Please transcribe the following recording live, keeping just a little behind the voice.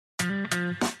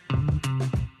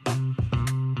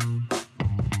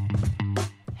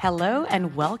Hello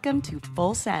and welcome to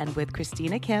Full Send with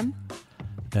Christina Kim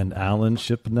and Alan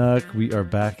Shipnuck. We are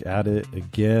back at it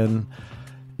again.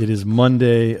 It is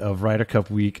Monday of Ryder Cup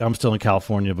week. I'm still in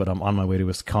California, but I'm on my way to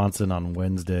Wisconsin on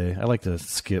Wednesday. I like to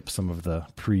skip some of the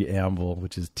preamble,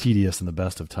 which is tedious in the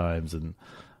best of times, and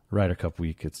Ryder Cup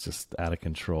week, it's just out of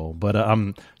control. But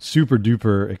I'm super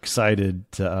duper excited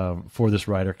for this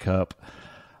Ryder Cup.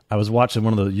 I was watching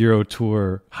one of the Euro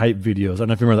Tour hype videos. I don't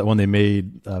know if you remember that one they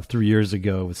made 3 years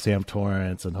ago with Sam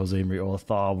Torrance and Jose Maria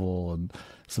Olazabal and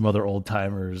some other old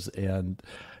timers. And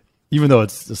even though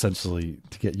it's essentially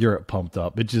to get Europe pumped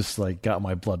up, it just like got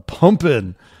my blood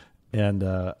pumping. And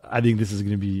I think this is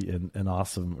going to be an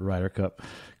awesome Ryder Cup.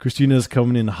 Christina's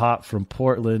coming in hot from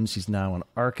Portland. She's now in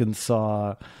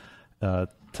Arkansas.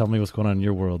 Tell me what's going on in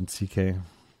your world, CK.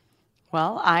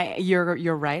 Well,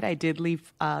 you're right. I did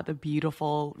leave the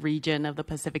beautiful region of the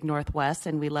Pacific Northwest,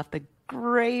 and we left the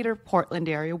greater Portland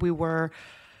area. We were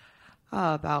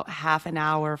about half an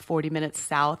hour, 40 minutes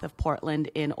south of Portland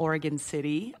in Oregon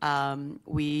City.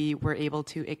 We were able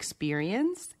to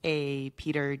experience a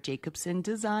Peter Jacobsen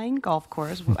design golf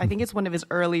course. I think it's one of his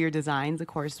earlier designs. The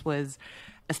course was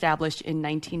established in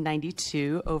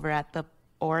 1992 over at the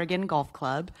Oregon Golf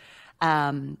Club.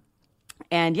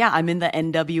 And yeah, I'm in the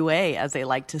NWA, as they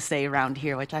like to say around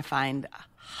here, which I find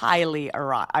highly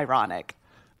ironic.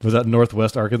 Was that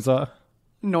Northwest Arkansas?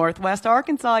 Northwest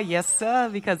Arkansas, yes, sir,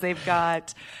 because they've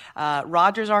got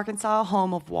Rogers, Arkansas,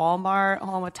 home of Walmart,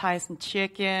 home of Tyson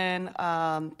Chicken.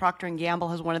 Procter & Gamble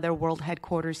has one of their world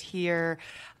headquarters here.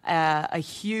 A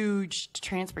huge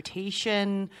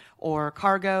transportation or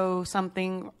cargo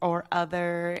something or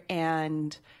other,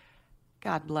 and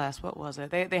God bless, what was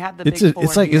it? They had the big four.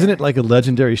 It's like, here. Isn't it like a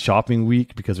legendary shopping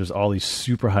week because there's all these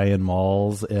super high-end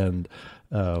malls and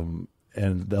the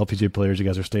LPGA players, you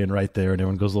guys are staying right there and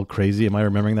everyone goes a little crazy. Am I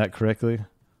remembering that correctly?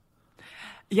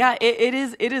 Yeah, it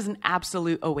is an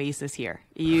absolute oasis here.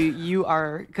 You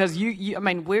are, because I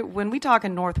mean, when we talk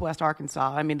in Northwest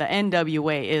Arkansas, I mean, the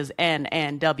NWA is N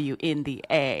and W in the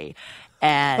A.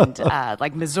 And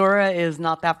like Missouri is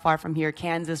not that far from here.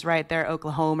 Kansas right there,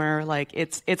 Oklahoma, like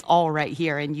it's all right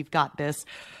here. And you've got this,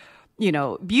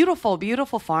 beautiful,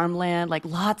 beautiful farmland, like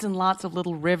lots and lots of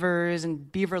little rivers,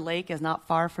 and Beaver Lake is not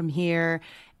far from here.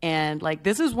 And like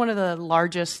this is one of the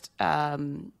largest,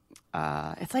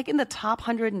 it's like in the top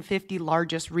 150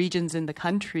 largest regions in the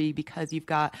country, because you've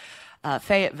got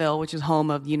Fayetteville, which is home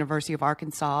of the University of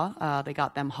Arkansas. They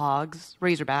got them Hogs,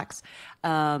 Razorbacks.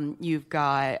 You've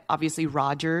got obviously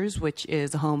Rogers, which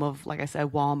is home of, like I said,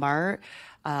 Walmart.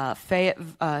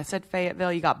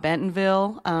 Fayetteville. You got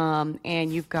Bentonville,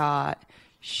 and you've got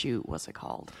what's it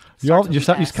called? You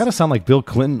kind of sound like Bill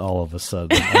Clinton all of a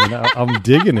sudden. I mean, I'm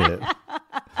digging it.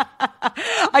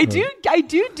 I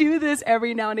do this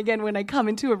every now and again when I come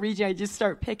into a region. I just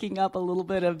start picking up a little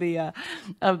bit of the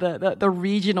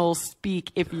regional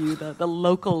speak, the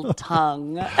local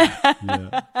tongue.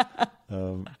 Yeah.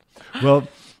 Well,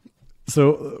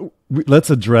 so let's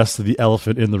address the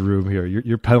elephant in the room here.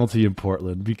 Your penalty in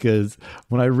Portland, because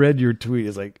when I read your tweet,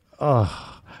 it's like,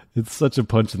 oh, it's such a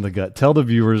punch in the gut. Tell the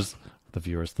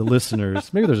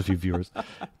listeners, maybe there's a few viewers,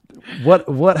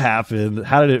 what happened?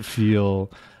 How did it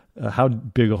feel? How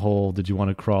big a hole did you want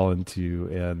to crawl into?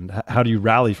 And how do you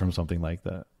rally from something like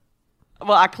that?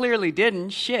 Well, I clearly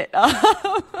didn't. Shit.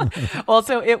 Well,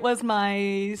 so it was my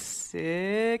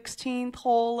 16th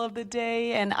hole of the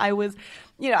day, and I was,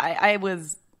 it's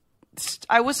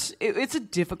a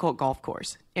difficult golf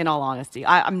course, in all honesty.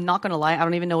 I'm not going to lie. I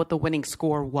don't even know what the winning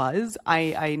score was.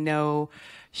 I know,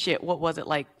 what was it,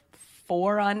 like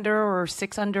 4 under or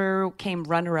 6 under came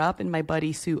runner up in my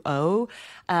buddy Sue O.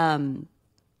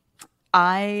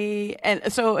 And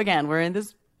so again, we're in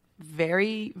this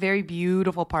very, very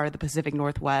beautiful part of the Pacific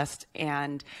Northwest,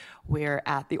 and we're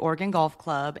at the Oregon Golf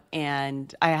Club,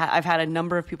 and I've had a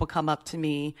number of people come up to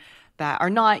me that are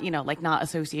not, not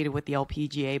associated with the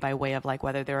LPGA by way of like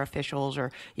whether they're officials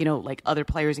or, like other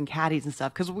players and caddies and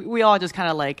stuff, because we all just kind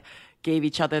of like gave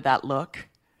each other that look.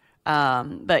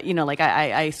 But like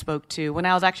I spoke to, when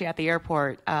I was actually at the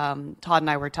airport, Todd and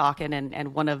I were talking,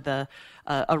 and one of a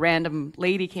random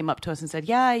lady came up to us and said,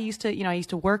 yeah, I used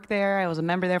to work there. I was a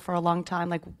member there for a long time.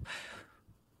 Like,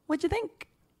 what'd you think?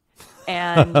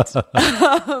 And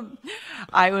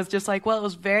I was just like, well, it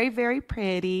was very, very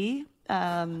pretty.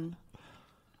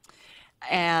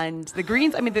 And the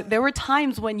greens, I mean, there were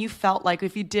times when you felt like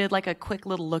if you did like a quick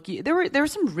little look, there were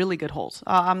some really good holes.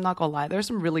 I'm not gonna lie, there's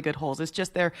some really good holes. It's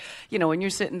just when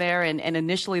you're sitting there, and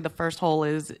initially the first hole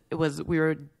we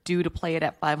were due to play it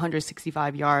at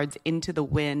 565 yards into the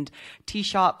wind. Tee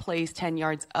shot placed 10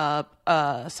 yards up.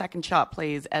 second shot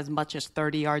plays as much as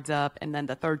 30 yards up, and then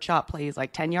the third shot plays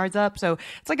like 10 yards up. So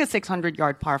it's like a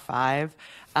 600-yard par five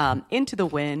into the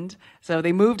wind. So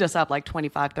they moved us up like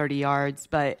 25, 30 yards.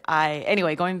 But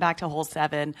anyway, going back to hole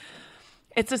 7,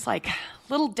 it's this like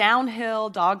little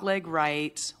downhill, dogleg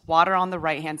right, water on the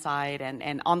right-hand side,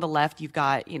 and on the left you've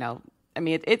got, I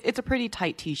mean, it's a pretty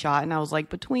tight tee shot. And I was like,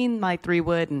 between my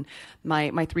 3-wood and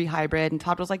my 3 hybrid, and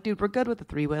Todd was like, dude, we're good with the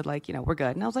 3-wood. Like, we're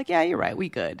good. And I was like, yeah, you're right. We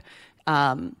good.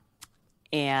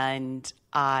 And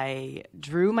I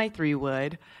drew my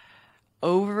 3-wood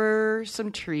over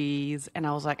some trees, and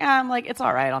I was like, it's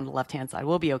all right on the left-hand side.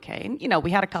 We'll be okay. And,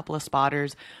 we had a couple of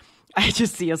spotters. I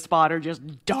just see a spotter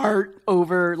just dart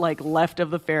over like left of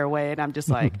the fairway. And I'm just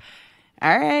like,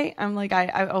 all right. I'm like, I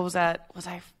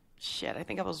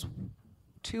think I was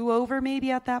 2 over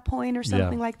maybe at that point or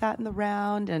something like that in the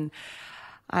round. And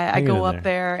I go up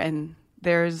there and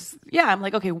I'm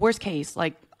like, okay, worst case,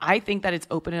 like I think that it's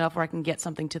open enough where I can get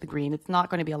something to the green. It's not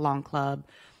going to be a long club.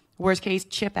 Worst case,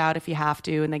 chip out if you have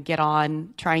to, and then get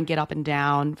on, try and get up and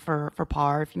down for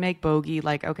par. If you make bogey,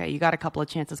 like, okay, you got a couple of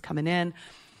chances coming in.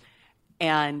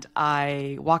 And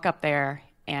I walk up there,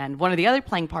 and one of the other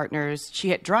playing partners, she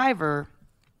hit driver,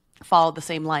 followed the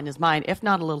same line as mine, if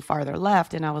not a little farther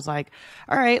left. And I was like,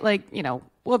 all right, like,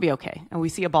 we'll be okay. And we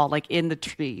see a ball like in the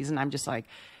trees, and I'm just like,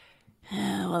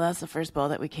 well, that's the first ball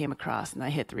that we came across, and I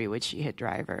hit 3-wood, she hit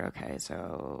driver. Okay.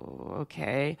 So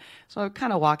I'm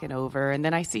kind of walking over, and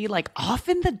then I see like off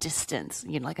in the distance,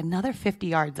 like another 50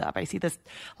 yards up, I see this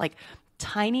like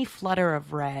tiny flutter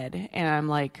of red, and I'm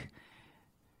like,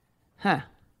 like,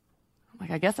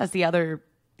 I guess that's the other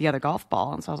golf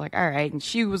ball. And so I was like, all right. And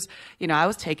she was, I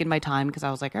was taking my time because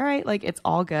I was like, all right, like, it's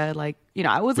all good. Like,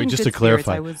 I was in just good to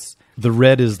clarify, the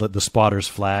red is the spotter's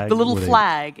flag. The little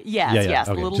flag. Yes. Okay.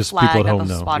 The little just flag that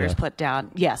the spotters put down.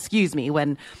 Yes. Excuse me.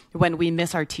 When we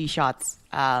miss our tee shots,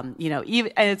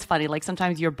 even, and it's funny, like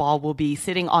sometimes your ball will be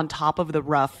sitting on top of the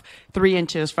rough 3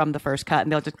 inches from the first cut,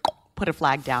 and they'll just put a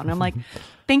flag down. And I'm like,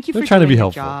 thank you for trying doing to be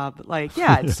your helpful. Job. Like,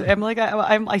 yeah, I'm like,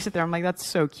 I sit there, I'm like, that's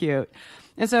so cute.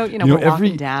 And so, we're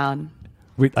walking down.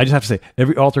 Wait, I just have to say,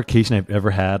 every altercation I've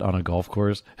ever had on a golf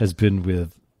course has been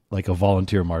with like a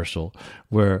volunteer marshal,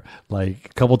 where like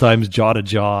a couple times jaw to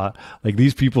jaw, like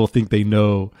these people think they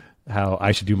know how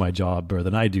I should do my job better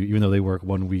than I do, even though they work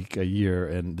 1 week a year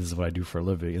and this is what I do for a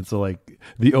living. And so like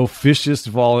the officious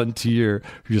volunteer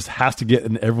who just has to get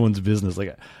in everyone's business,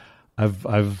 like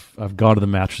I've gone to the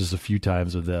mattress a few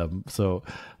times with them, so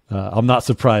I'm not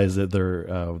surprised that they're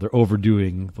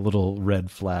overdoing the little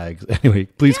red flags. Anyway,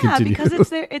 please continue. Yeah,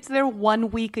 because it's their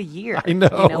 1 week a year. I know.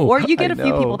 Or you get a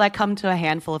few people that come to a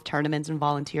handful of tournaments and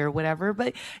volunteer or whatever.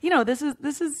 But this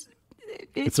is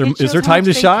it's their time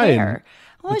to shine. Care.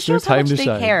 Well, it shows how much they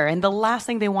care, and the last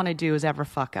thing they want to do is ever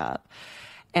fuck up.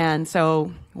 And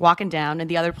so walking down, and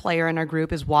the other player in our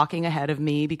group is walking ahead of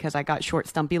me because I got short,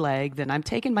 stumpy legs, and I'm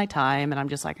taking my time, and I'm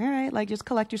just like, all right, like, just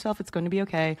collect yourself. It's going to be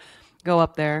okay. Go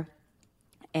up there,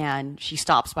 and she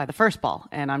stops by the first ball,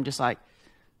 and I'm just like,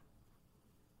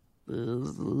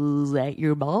 is that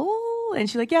your ball? And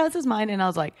she's like, yeah, this is mine. And I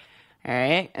was like, all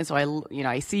right. And so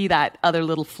I see that other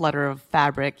little flutter of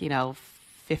fabric,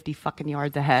 50 fucking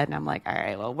yards ahead, and I'm like, all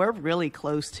right, well, we're really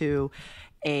close to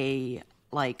a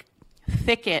like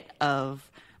thicket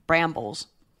of brambles.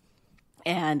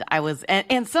 And I was,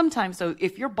 and sometimes, so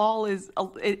if your ball is,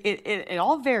 it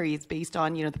all varies based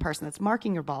on, the person that's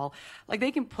marking your ball. Like,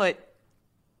 they can put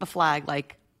the flag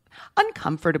like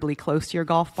uncomfortably close to your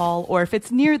golf ball, or if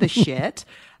it's near the shit,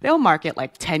 they'll mark it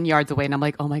like 10 yards away. And I'm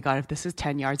like, oh my God, if this is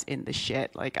 10 yards in the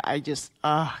shit, like,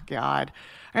 oh God.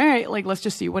 All right, like, let's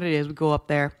just see what it is. We go up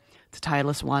there. It's a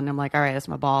Titleist 1. I'm like, all right, that's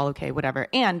my ball. Okay, whatever.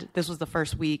 And this was the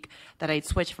first week that I'd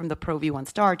switched from the Pro V1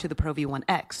 Star to the Pro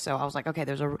V1X. So I was like, okay,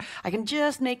 I can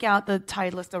just make out the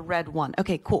Titleist, the red one.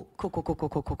 Okay, cool.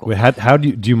 Wait, how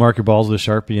do you mark your balls with a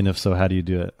Sharpie? And if so, how do you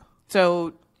do it?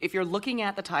 So if you're looking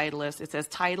at the Titleist, it says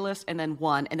Titleist and then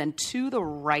 1, and then to the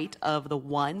right of the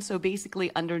 1. So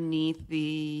basically underneath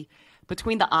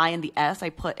between the I and the S, I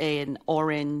put an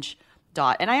orange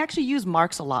dot. And I actually use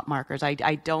Marks a lot markers. I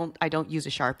don't use a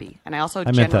Sharpie. And I also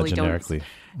generally don't. Meant that generically.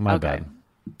 My bad.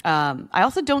 I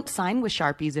also don't sign with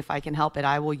Sharpies if I can help it.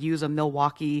 I will use a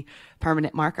Milwaukee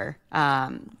permanent marker.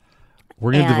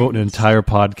 We're going to devote an entire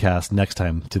podcast next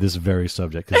time to this very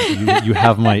subject, because you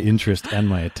have my interest and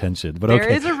my attention. But there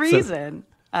is a reason.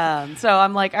 So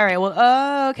I'm like, all right,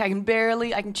 well, okay,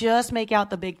 I can just make out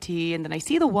the big T, and then I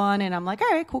see the 1, and I'm like,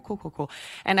 all right, cool.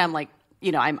 And I'm like,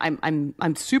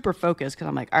 I'm super focused because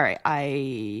I'm like, all right,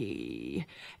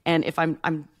 and if I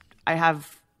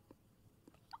have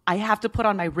to put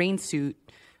on my rain suit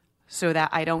so that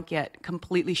I don't get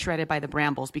completely shredded by the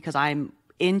brambles because I'm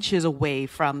inches away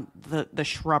from the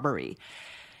shrubbery.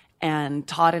 And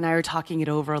Todd and I are talking it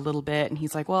over a little bit, and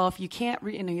he's like, well, if you can't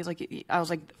he's like, I was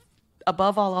like,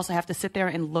 above all else, I have to sit there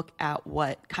and look at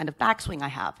what kind of backswing I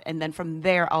have. And then from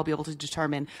there, I'll be able to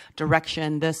determine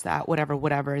direction, this, that,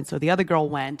 whatever. And so the other girl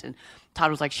went, and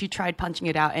Todd was like, she tried punching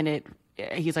it out, and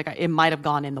he's like, it might have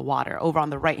gone in the water over on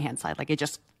the right-hand side. Like, it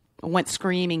just went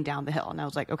screaming down the hill. And I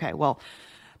was like, okay, well,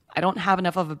 I don't have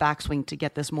enough of a backswing to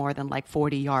get this more than like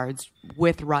 40 yards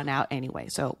with run out anyway.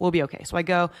 So we'll be okay. So I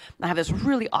go, I have this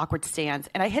really awkward stance,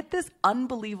 and I hit this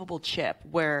unbelievable chip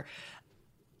where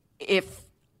if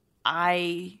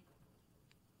I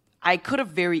could have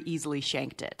very easily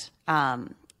shanked it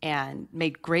and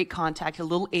made great contact, a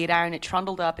little 8-iron. It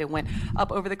trundled up. It went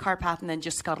up over the cart path and then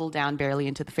just scuttled down barely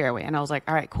into the fairway. And I was like,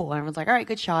 all right, cool. And everyone's like, all right,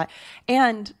 good shot.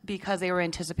 And because they were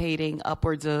anticipating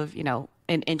upwards of,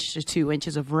 an inch to 2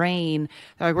 inches of rain,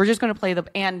 they're like, we're just going to play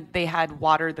and they had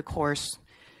watered the course.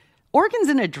 Oregon's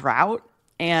in a drought,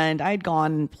 and I'd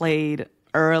gone and played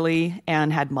early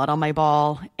and had mud on my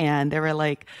ball, and they were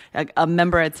like, a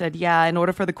member had said, yeah, in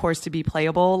order for the course to be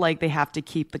playable, like, they have to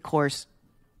keep the course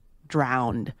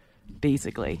drowned,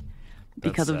 basically,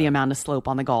 because of the amount of slope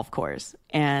on the golf course.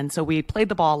 And so we played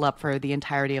the ball up for the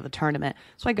entirety of the tournament.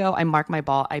 So I go, I mark my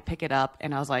ball, I pick it up,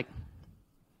 and I was like,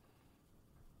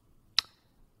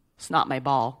 it's not my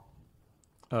ball.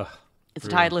 It's a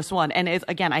tideless one. And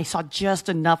again, I saw just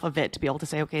enough of it to be able to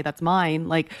say, okay, that's mine.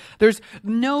 Like, there's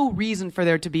no reason for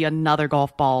there to be another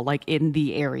golf ball, like, in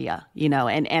the area,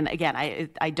 and again,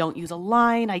 I don't use a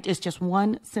line. It's just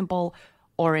one simple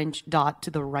orange dot to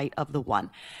the right of the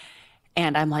one.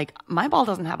 And I'm like, my ball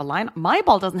doesn't have a line. My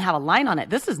ball doesn't have a line on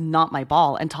it. This is not my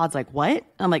ball. And Todd's like, what?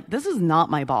 I'm like, this is not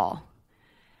my ball.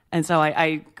 And so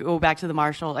I go back to the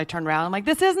marshal. I turn around. I'm like,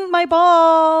 this isn't my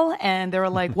ball. And they were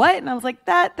like, what? And I was like,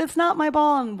 that's not my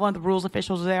ball. And one of the rules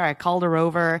officials was there. I called her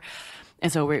over.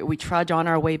 And so we trudge on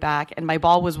our way back. And my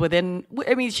ball was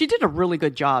she did a really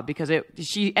good job because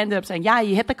she ended up saying, yeah,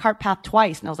 you hit the cart path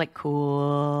twice. And I was like,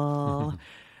 cool.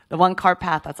 The one cart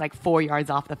path that's like 4 yards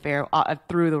off the fair,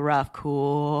 through the rough.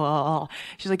 Cool.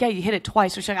 She's like, yeah, you hit it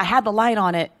twice. So she's like, I had the line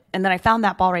on it. And then I found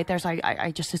that ball right there. So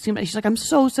I just assumed it. She's like, I'm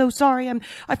so sorry.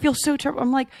 I feel so terrible.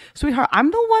 I'm like, sweetheart,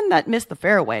 I'm the one that missed the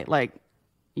fairway. Like,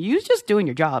 you just doing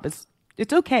your job. It's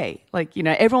okay. Like,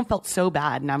 everyone felt so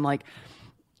bad. And I'm like,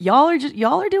 y'all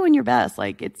are doing your best.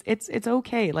 Like, it's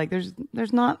okay. Like,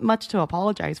 there's not much to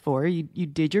apologize for. You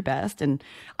did your best. And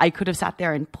I could have sat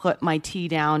there and put my tee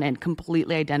down and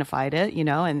completely identified it,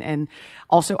 and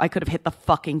also I could have hit the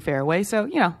fucking fairway. So,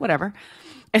 whatever.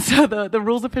 And so the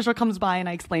rules official comes by, and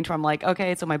I explained to her, I'm like,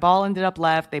 okay, so my ball ended up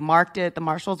left. They marked it. The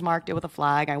marshals marked it with a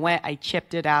flag. I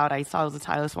chipped it out. I saw it was a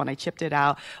tieless one. I chipped it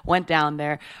out, went down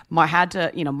there, had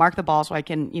to, mark the ball so I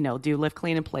can, do lift,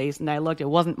 clean, in place. And I looked, it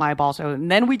wasn't my ball. So,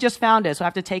 and then we just found it. So I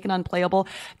have to take an unplayable.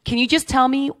 Can you just tell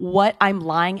me what I'm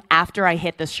lying after I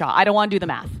hit this shot? I don't want to do the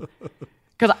math.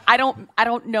 Because I don't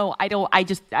know. I'm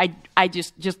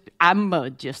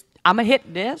going to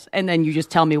hit this, and then you just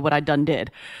tell me what I done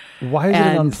did. Why is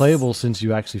it unplayable since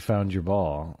you actually found your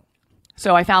ball?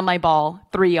 So I found my ball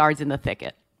 3 yards in the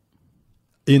thicket.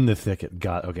 In the thicket.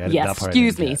 Okay. Yes.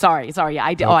 Excuse me. Sorry. Yeah,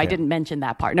 I did. Okay. Oh, I didn't mention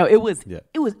that part. No, it was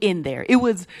in there. It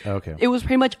was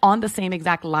pretty much on the same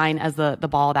exact line as the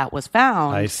ball that was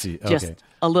found. I see. Okay. Just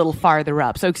a little farther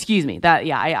up. So excuse me. That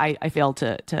I failed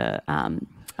to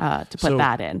put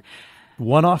that in.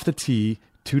 1 off the tee,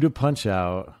 2 to punch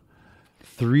out,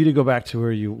 3 to go back to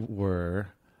where you were.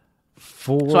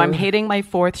 4. So I'm hitting my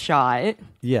 4th shot.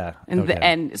 Yeah.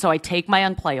 And so I take my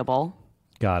unplayable.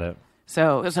 Got it.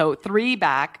 So 3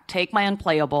 back, take my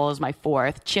unplayable as my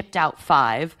 4th, chipped out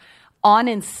 5, on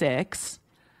in 6,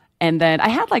 and then I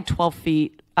had like 12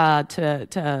 feet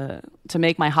to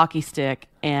make my hockey stick,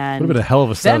 and would have been a hell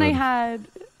of a 7. Then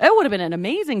it would have been an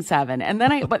amazing 7, and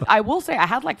then but I will say I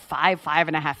had like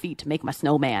 5.5 feet to make my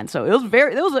snowman, so it was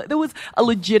there was a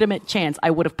legitimate chance I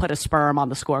would have put a sperm on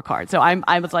the scorecard. So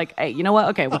I was like, hey, you know what?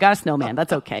 Okay, we got a snowman.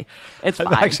 That's okay. It's fine.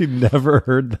 I've actually never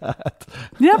heard that.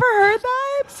 Never heard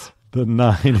that? The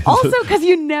 9. Also, because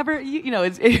you never,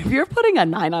 if you're putting a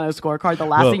 9 on a scorecard, the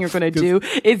last thing you're going to do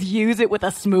is use it with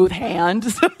a smooth hand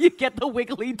so you get the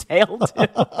wiggly tail too.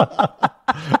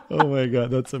 Oh my God,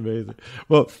 that's amazing.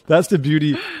 Well, that's the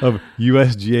beauty of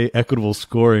USGA equitable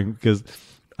scoring, because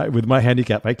with my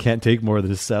handicap, I can't take more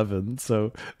than a 7.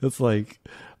 So it's like,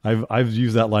 I've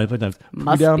used that line plenty times. Put me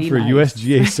Must down be for nice.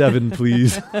 USGA 7,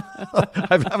 please. I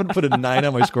haven't put a 9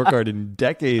 on my scorecard in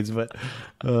decades, but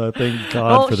thank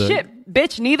God Well, for the... shit,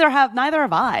 bitch, neither have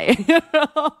I.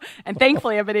 And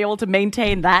thankfully, I've been able to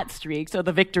maintain that streak. So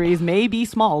the victories may be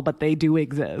small, but they do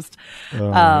exist.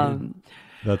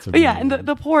 That's But yeah, amazing. and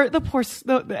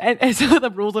and so the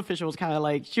rules official was kind of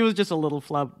like, she was just a little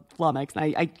flummoxed.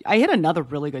 And I hit another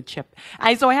really good chip.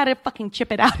 So I had to fucking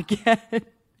chip it out again.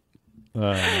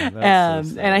 That's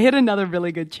so And I hit another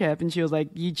really good chip, and she was like,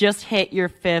 "You just hit your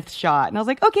 5th shot," and I was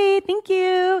like, "Okay, thank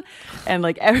you." And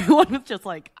like everyone was just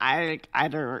like, "I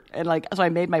don't," and like so I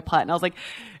made my putt, and I was like,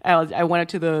 I went up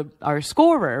to our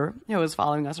scorer who was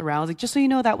following us around. I was like, "Just so you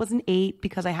know, that was an 8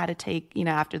 because I had to take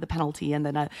after the penalty, and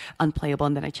then unplayable,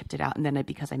 and then I chipped it out, and then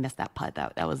because I missed that putt,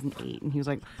 that was an 8." And he was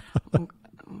like.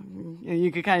 You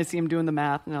could kind of see him doing the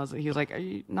math, and he was like, "Are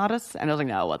you not a?" And I was like,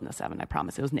 "No, it wasn't a 7. I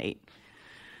promise, it was an 8."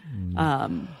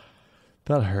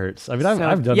 That hurts. I mean,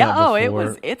 I've done yeah, that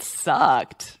before. it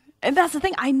sucked. And that's the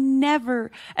thing. I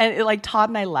never, and like Todd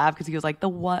and I laughed because he was like,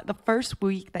 the first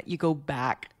week that you go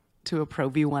back to a Pro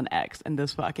V1X and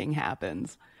this fucking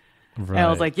happens. Right. And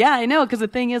I was like, yeah, I know. Because the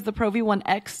thing is, the Pro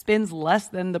V1X spins less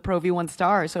than the Pro V1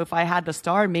 Star. So if I had the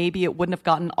Star, maybe it wouldn't have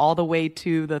gotten all the way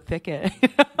to the thicket.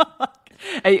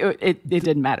 It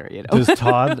didn't matter,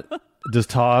 Does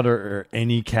Todd or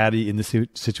any caddy in this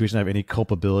situation have any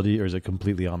culpability, or is it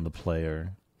completely on the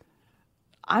player?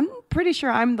 I'm pretty sure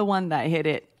I'm the one that hit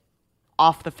it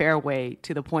off the fairway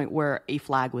to the point where a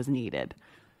flag was needed.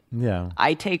 Yeah.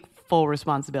 I take full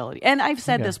responsibility. And I've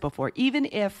said this before, even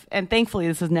if, and thankfully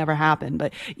this has never happened,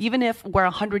 but even if we're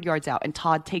 100 yards out and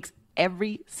Todd takes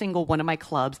every single one of my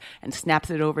clubs and snaps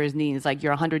it over his knee and is like,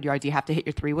 "You're 100 yards, you have to hit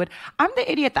your 3-wood." I'm the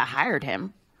idiot that hired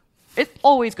him. It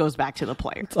always goes back to the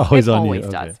player. It's always on always you.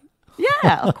 Okay. does.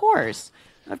 Yeah, of course.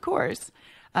 Of course.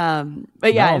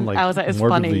 But yeah, Now I was like, it's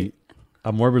funny.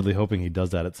 I'm morbidly hoping he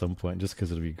does that at some point, just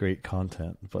because it'll be great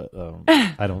content. But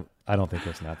I don't think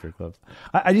he'll snap your clubs.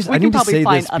 I We can need to probably say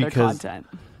find this other because content.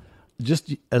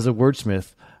 just as a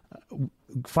wordsmith,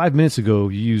 5 minutes ago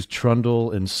you used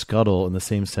trundle and scuttle in the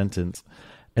same sentence,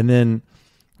 and then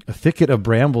a thicket of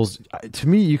brambles. To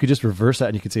me, you could just reverse that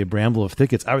and you could say a bramble of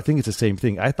thickets. I would think it's the same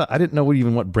thing. I didn't know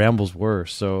even what brambles were.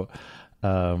 So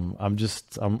I'm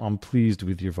pleased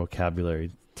with your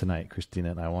vocabulary tonight, Christina,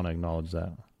 and I want to acknowledge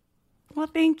that. Well,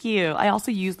 thank you. I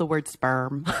also use the word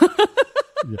sperm.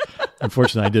 Yeah.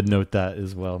 Unfortunately, I did note that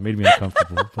as well. It made me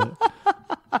uncomfortable. But,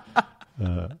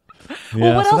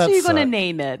 Well, what else are you going to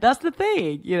name it? That's the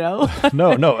thing,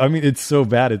 No. I mean, it's so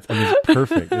bad. It's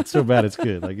perfect. It's so bad. It's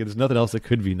good. Like, there's nothing else that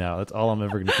could be now. That's all I'm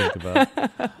ever going to think about.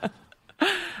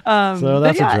 So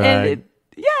that's a drag.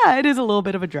 It is a little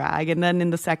bit of a drag. And then in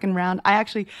the second round, and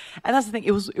that's the thing.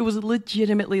 It was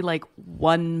legitimately like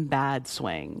one bad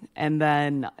swing. And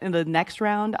then in the next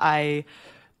round, I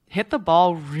hit the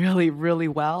ball really, really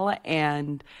well.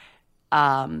 And,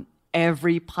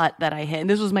 every putt that I hit, and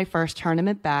this was my first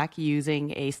tournament back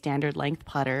using a standard length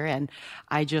putter. And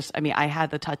I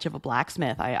had the touch of a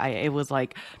blacksmith. It was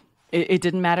like, it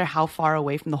didn't matter how far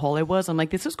away from the hole I was. I'm like,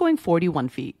 this is going 41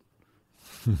 feet.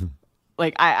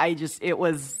 Like it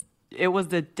was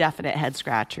the definite head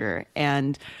scratcher.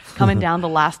 And coming down the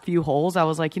last few holes, I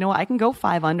was like, you know what, I can go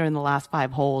 5 under in the last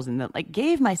 5 holes, and then like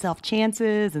gave myself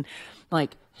chances and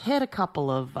like hit a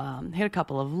couple of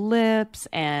lips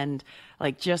and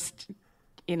like just,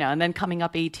 and then coming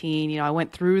up 18, I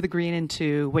went through the green in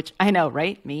 2, which I know,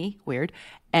 right? Me, weird.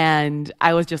 And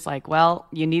I was just like, well,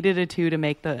 you needed a 2 to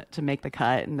make the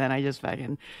cut. And then I just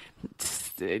fucking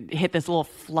hit this little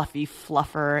fluffy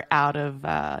fluffer out of,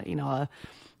 a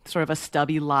sort of a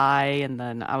stubby lie. And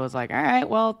then I was like, all right,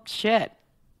 well, shit.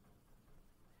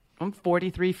 I'm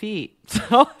 43 feet.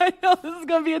 So I know this is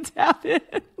going to be a tap in.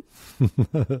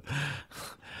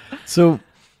 So,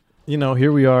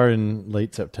 here we are in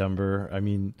late September. I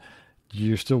mean,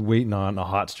 you're still waiting on a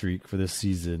hot streak for this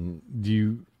season.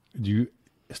 Do you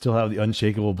still have the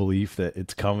unshakable belief that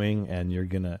it's coming and you're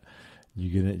gonna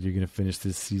finish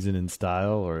this season in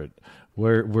style, or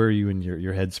where are you in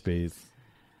your headspace?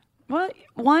 Well,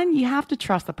 one, you have to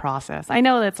trust the process. I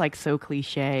know that's like so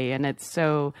cliche and it's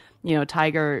so,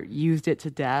 Tiger used it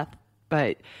to death,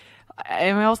 but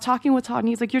I was talking with Todd and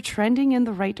he's like, you're trending in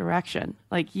the right direction.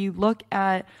 Like you look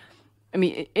at,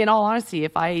 in all honesty,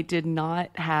 if I just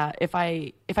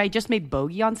made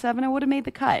bogey on 7, I would have made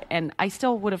the cut, and I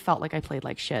still would have felt like I played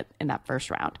like shit in that first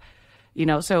round.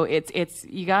 So it's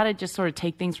you got to just sort of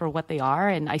take things for what they are.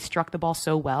 And I struck the ball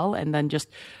so well, and then just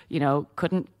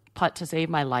couldn't putt to save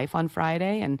my life on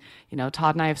Friday. And,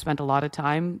 Todd and I have spent a lot of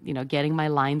time, getting my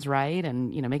lines right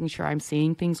and, making sure I'm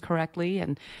seeing things correctly.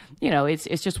 And,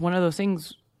 it's just one of those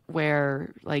things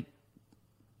where like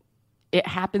it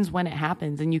happens when it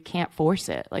happens and you can't force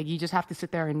it. Like you just have to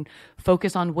sit there and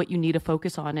focus on what you need to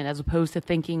focus on. And as opposed to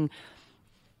thinking,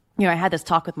 I had this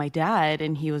talk with my dad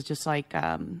and he was just like,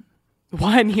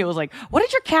 he was like, what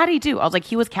did your caddy do? I was like,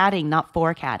 he was caddying, not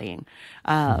for caddying.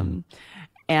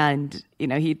 And,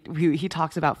 he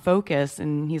talks about focus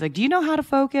and he's like, do you know how to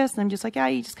focus? And I'm just like, yeah,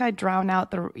 you just kind of drown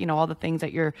out all the things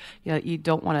that you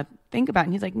don't want to think about.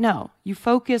 And he's like, no, you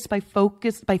focus by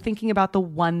thinking about the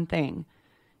one thing.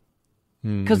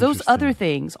 Because those other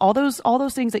things, all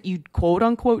those things that you quote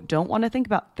unquote don't want to think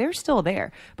about, they're still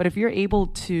there. But if you're able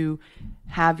to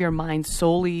have your mind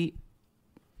solely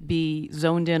be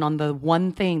zoned in on the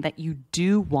one thing that you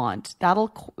do want,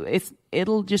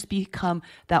 it'll just become,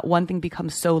 that one thing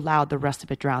becomes so loud the rest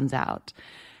of it drowns out.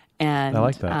 And I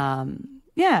like that.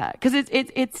 Yeah, because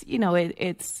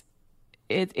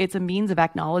it's a means of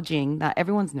acknowledging that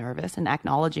everyone's nervous and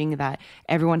acknowledging that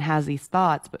everyone has these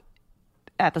thoughts, but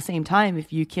at the same time,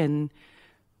 if you can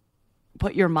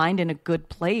put your mind in a good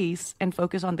place and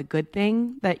focus on the good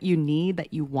thing that you need,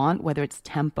 that you want, whether it's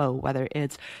tempo, whether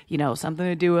it's, something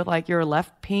to do with like your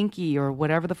left pinky or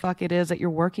whatever the fuck it is that you're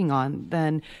working on,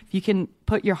 then if you can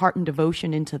put your heart and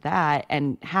devotion into that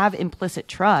and have implicit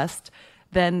trust,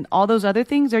 then all those other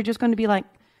things are just going to be like,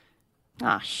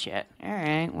 shit. All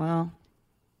right, well,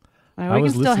 we can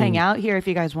still hang out here if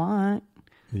you guys want.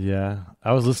 Yeah,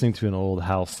 I was listening to an old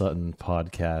Hal Sutton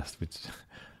podcast, which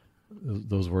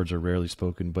those words are rarely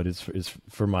spoken, but it's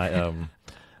for my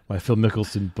my Phil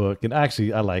Mickelson book. And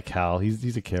actually, I like Hal.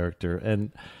 He's a character,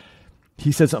 and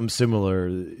he said something similar.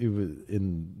 It was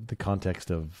in the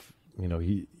context of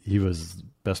he was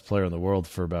best player in the world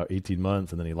for about 18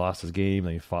 months, and then he lost his game,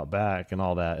 and he fought back, and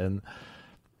all that. And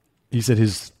he said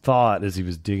his thought as he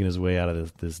was digging his way out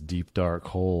of this deep dark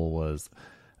hole was,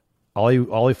 all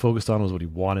he focused on was what he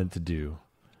wanted to do.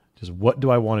 Just what do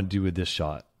I want to do with this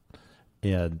shot?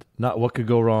 And not what could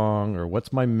go wrong or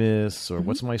what's my miss or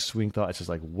what's my swing thought. It's just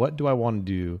like, what do I want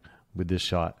to do with this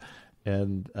shot?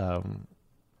 And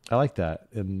I like that.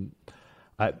 And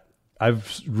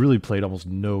I've really played almost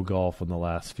no golf in the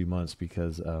last few months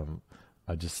because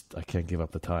I can't give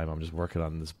up the time. I'm just working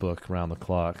on this book around the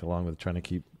clock, along with trying to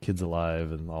keep kids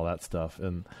alive and all that stuff.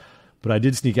 But I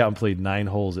did sneak out and played 9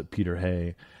 holes at Peter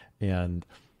Hay. And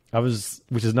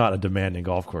which is not a demanding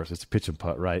golf course. It's a pitch and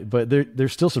putt, right? But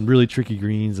there's still some really tricky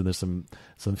greens, and there's some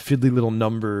fiddly little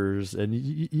numbers, and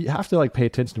you have to like pay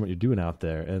attention to what you're doing out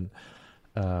there.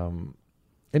 And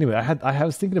anyway, I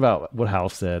was thinking about what Hal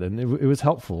said, and it was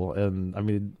helpful. And I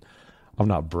mean, I'm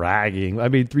not bragging. I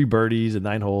made 3 birdies and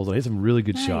 9 holes, and I hit some really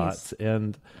good shots.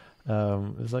 And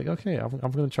it's like, okay, I'm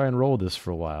going to try and roll this for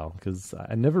a while, because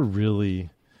I never really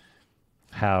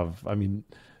have. I mean,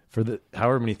 for the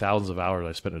however many thousands of hours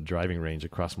I spent at a driving range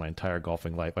across my entire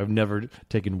golfing life, I've never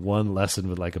taken one lesson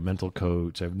with like a mental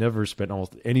coach. I've never spent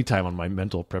almost any time on my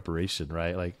mental preparation,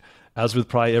 right? Like, as with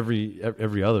probably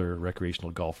every other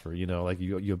recreational golfer, like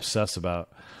you obsess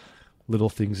about little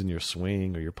things in your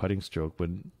swing or your putting stroke,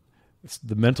 when it's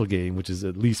the mental game, which is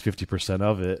at least 50%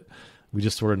 of it, we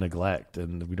just sort of neglect,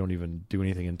 and we don't even do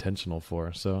anything intentional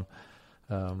for. So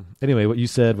anyway, what you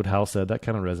said, what Hal said, that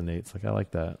kind of resonates. Like, I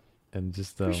like that. And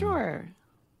just for sure.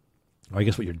 I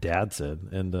guess what your dad said,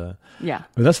 and yeah,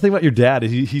 I mean, that's the thing about your dad.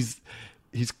 He's.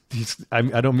 I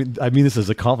mean this as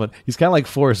a compliment. He's kind of like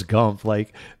Forrest Gump.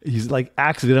 Like, he's like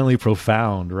accidentally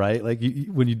profound, right? Like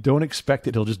when you don't expect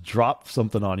it, he'll just drop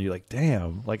something on you. Like,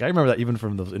 damn. Like, I remember that even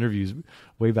from those interviews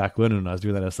way back when I was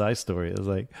doing that SI story. It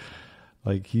was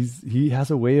like he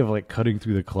has a way of like cutting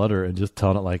through the clutter and just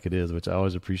telling it like it is, which I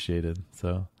always appreciated.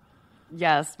 So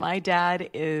yes, my dad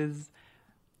is,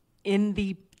 in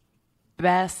the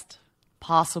best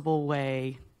possible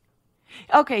way.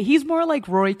 Okay, he's more like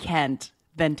Roy Kent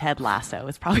than Ted Lasso.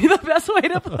 It's probably the best way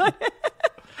to put it.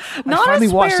 Not as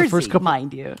swearsy,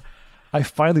 mind you. I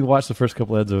finally watched the first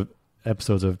couple of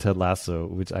episodes of Ted Lasso,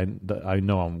 which I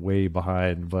know I'm way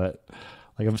behind, but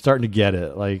like I'm starting to get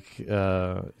it. Like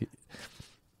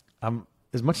I'm,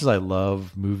 as much as I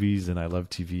love movies and I love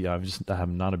TV,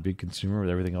 I'm not a big consumer with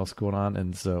everything else going on,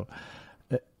 and so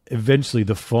eventually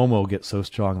the FOMO gets so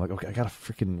strong. Like, okay, I gotta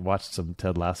freaking watch some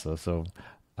Ted Lasso. So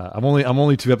I'm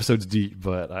only 2 episodes deep,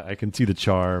 but I can see the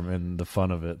charm and the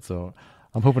fun of it. So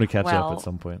I'm hoping to catch up at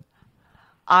some point.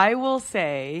 I will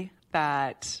say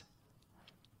that.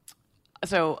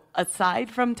 So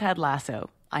aside from Ted Lasso,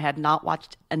 I had not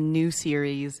watched a new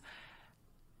series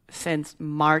since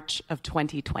March of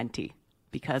 2020.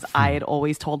 because I had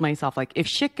always told myself, like, if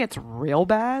shit gets real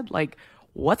bad, like,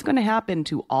 what's going to happen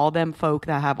to all them folk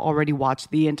that have already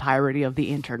watched the entirety of the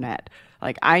internet?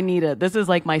 Like, this is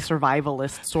like my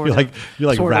survivalist You're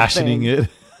like rationing it.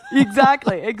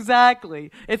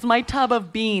 Exactly. It's my tub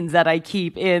of beans that I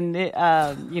keep in,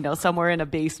 somewhere in a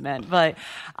basement. But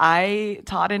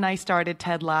Todd and I started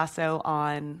Ted Lasso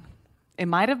it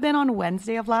might have been on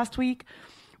Wednesday of last week.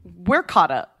 We're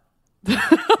caught up.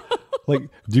 Like,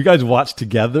 do you guys watch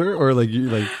together, or like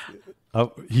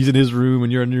he's in his room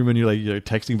and you're in your room and you're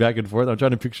texting back and forth? I'm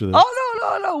trying to picture this. Oh,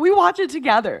 no. We watch it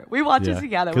together. We I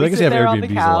sit there on the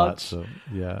couch. A lot, so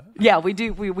yeah. Yeah, we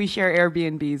do. We share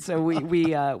Airbnbs. So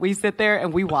we sit there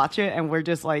and we watch it, and we're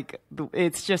just like,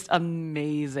 it's just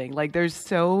amazing. Like, there's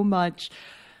so much.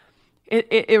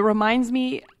 It reminds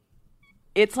me,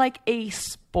 it's like a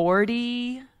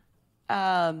sporty,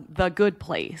 The Good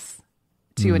Place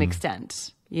to an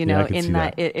extent.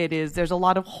 It is. There's a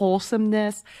lot of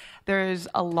wholesomeness. There's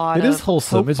a lot of. It is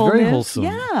wholesome. It's very wholesome.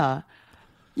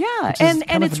 Yeah,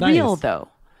 and it's nice. Real though.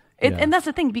 And that's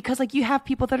the thing, because like you have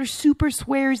people that are super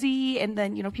swearsy, and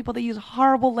then people that use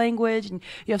horrible language, and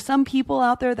you have some people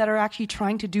out there that are actually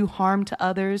trying to do harm to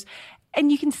others. And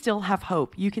you can still have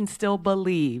hope. You can still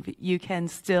believe. You can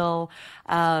still,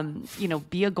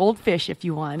 be a goldfish if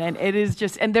you want. And it is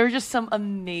just, and there are just some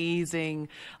amazing,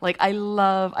 like, I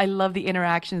love the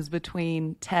interactions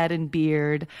between Ted and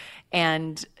Beard.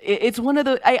 And it's one of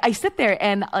the, I sit there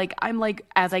and like, I'm like,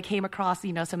 as I came across,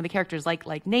 some of the characters like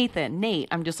Nate,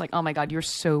 I'm just like, oh my God, you're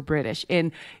so British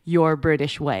in your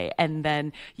British way. And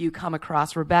then you come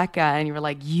across Rebecca and you're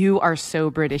like, you are so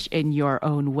British in your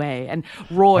own way. And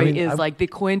Roy is like the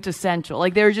quintessential,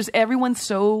 like they're just, everyone's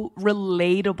so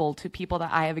relatable to people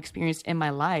that I have experienced in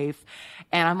my life.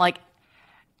 And I'm like,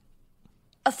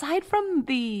 aside from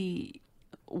the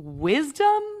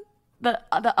wisdom,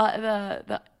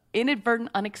 the inadvertent,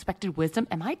 unexpected wisdom,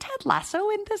 am I Ted Lasso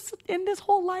in this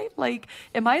whole life? Like,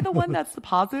 am I the one that's the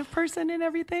positive person in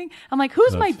everything? I'm like,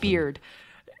 who's my Beard?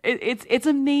 It's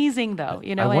amazing though,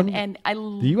 and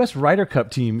the U.S. Ryder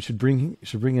Cup team should bring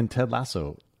in Ted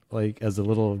Lasso like as a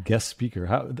little guest speaker.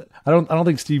 I don't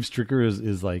think Steve Stricker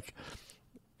is like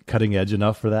cutting edge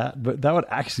enough for that, but that would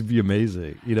actually be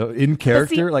amazing. In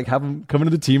character, like have him come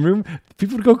into the team room,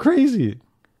 people would go crazy.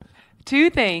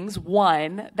 Two things.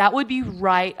 One, that would be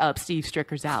right up Steve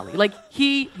Stricker's alley. Like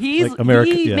he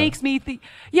makes me think,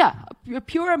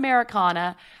 pure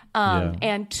Americana.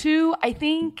 And two, that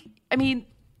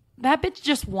bitch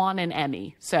just won an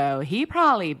Emmy, so he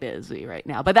probably busy right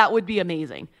now. But that would be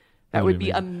amazing. That would be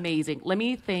amazing. Let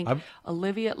me think.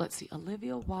 Olivia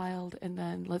Wilde, and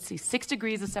then let's see, 6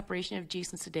 Degrees of Separation of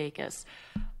Jason Sudeikis.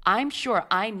 I'm sure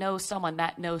I know someone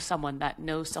that knows someone that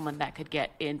knows someone that could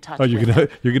get in touch. Oh, you're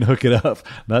gonna hook it up.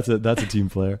 That's a team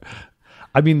player.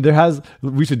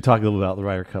 We should talk a little about the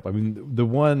Ryder Cup. The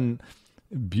one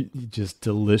just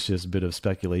delicious bit of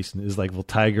speculation is like, will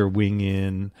Tiger wing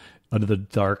in under the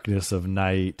darkness of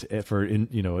night for an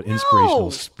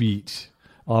inspirational speech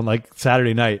on like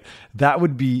Saturday night? That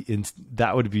would be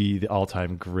the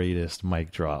all-time greatest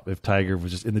mic drop if Tiger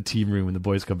was just in the team room when the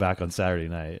boys come back on Saturday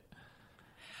night.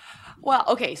 Well,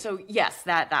 okay, so yes,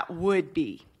 that would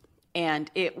be, and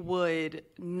it would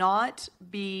not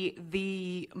be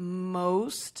the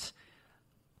most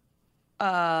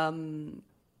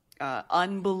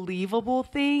unbelievable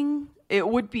thing. It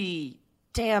would be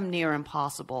damn near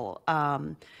impossible.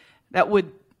 That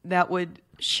would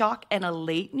shock and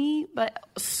elate me, but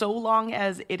so long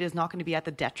as it is not going to be at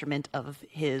the detriment of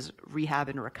his rehab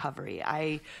and recovery.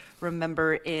 I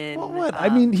remember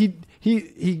he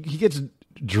gets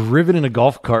driven in a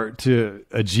golf cart to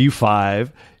a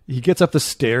G5. He gets up the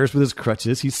stairs with his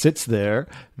crutches. He sits there.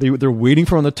 They're waiting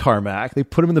for him on the tarmac. They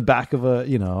put him in the back of an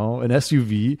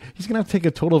SUV. He's gonna have to take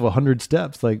a total of 100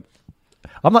 steps. Like,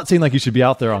 I'm not saying like you should be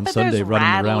out there on Sunday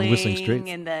running around whistling straight.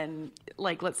 And then,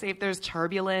 like, let's say if there's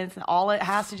turbulence and all it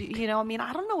has to do, I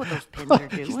don't know what those pins are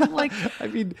doing. He's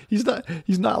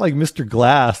not like Mr.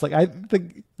 Glass. Like,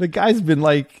 the guy's been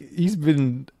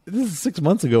this is 6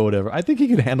 months ago, whatever. I think he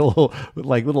can handle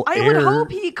little air. I would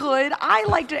hope he could. I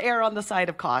like to err on the side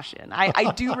of caution.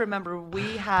 I do remember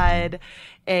we had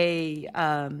a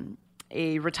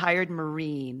retired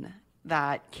Marine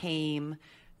that came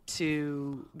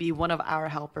to be one of our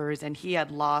helpers, and he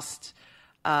had lost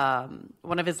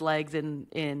one of his legs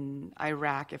in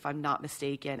Iraq, if I'm not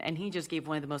mistaken, and he just gave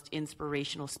one of the most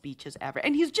inspirational speeches ever.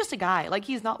 And he's just a guy, like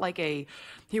he's not like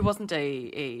he wasn't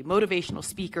a motivational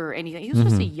speaker or anything. He was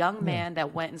just a young man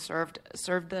that went and served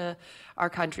our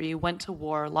country, went to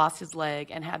war, lost his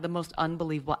leg, and had the most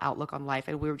unbelievable outlook on life.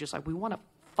 And we were just like, we want to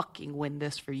fucking win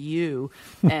this for you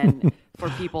and for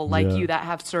people like you that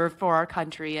have served for our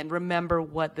country and remember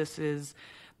what this is,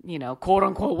 you know, quote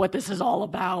unquote, what this is all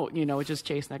about, you know, just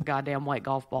chasing that goddamn white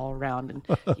golf ball around and,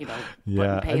 you know,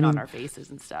 putting paint on our faces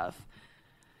and stuff.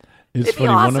 It'd be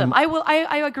awesome.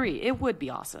 I agree. It would be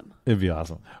awesome. It'd be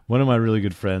awesome. One of my really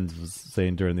good friends was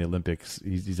saying during the Olympics,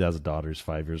 he has a daughter who's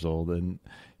 5 years old, and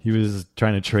he was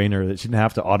trying to train her that she didn't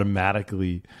have to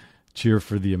automatically cheer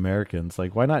for the Americans.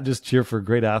 Like, why not just cheer for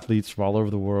great athletes from all over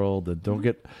the world and don't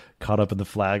get caught up in the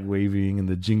flag waving and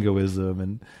the jingoism?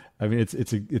 And I mean,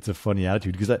 it's a funny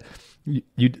attitude because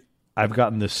I've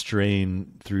gotten this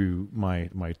strain through my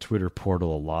Twitter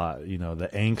portal a lot. You know, the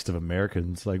angst of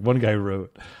Americans. Like one guy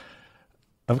wrote,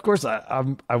 of course,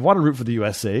 I want to root for the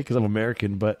USA because I'm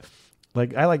American, but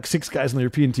like I like 6 guys on the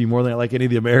European team more than I like any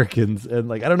of the Americans, and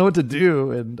like I don't know what to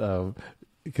do, and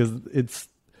because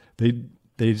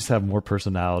they just have more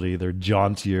personality, they're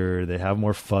jauntier, they have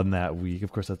more fun that week.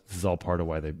 Of course, this is all part of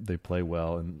why they play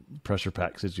well in pressure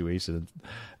packed situations,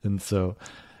 and so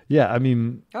yeah, I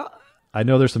mean, I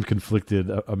know there's some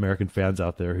conflicted American fans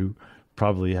out there who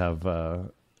probably have.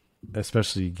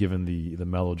 Especially given the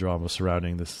melodrama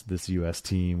surrounding this U.S.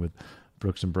 team with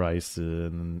Brooks and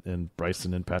Bryson and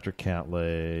Bryson and Patrick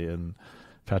Cantlay and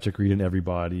Patrick Reed and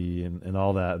everybody and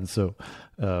all that. And so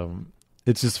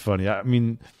it's just funny. I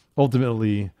mean,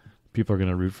 ultimately, people are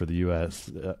going to root for the U.S.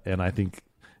 And I think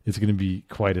it's going to be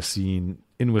quite a scene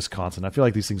in Wisconsin. I feel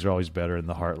like these things are always better in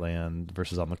the heartland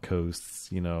versus on the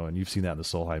coasts, you know, and you've seen that in the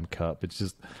Solheim Cup. It's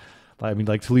just, I mean,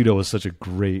 like Toledo was such a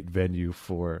great venue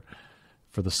for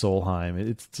the Solheim.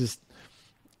 It's just,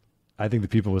 I think the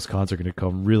people of Wisconsin are going to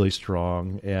come really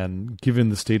strong. And given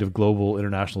the state of global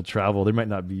international travel, there might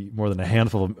not be more than a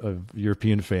handful of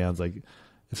European fans. Like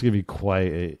it's going to be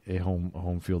quite a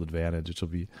home field advantage,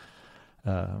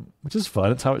 which is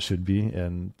fun. It's how it should be.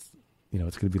 And, you know,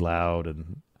 it's going to be loud,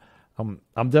 and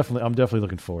I'm definitely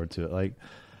looking forward to it. Like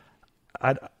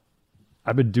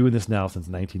I've been doing this now since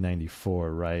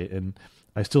 1994. Right. And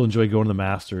I still enjoy going to the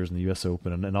Masters and the U.S.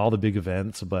 Open and all the big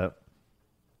events, but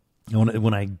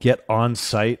when I get on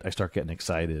site, I start getting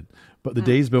excited. But the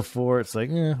days before, it's like,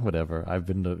 whatever. I've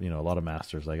been to a lot of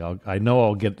Masters. Like I know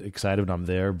I'll get excited when I'm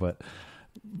there, but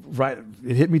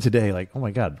it hit me today. Like, oh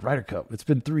my God, Ryder Cup! It's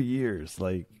been 3 years.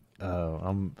 Like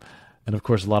and of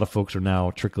course, a lot of folks are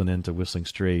now trickling into Whistling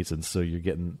Straits, and so you're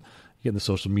getting the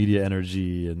social media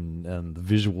energy and the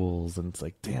visuals, and it's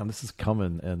like, damn, this is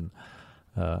coming. And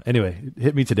anyway, it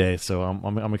hit me today, so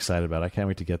I'm excited about it. I can't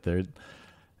wait to get there.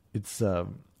 It's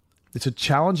a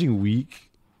challenging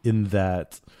week in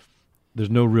that there's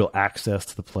no real access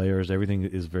to the players. Everything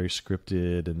is very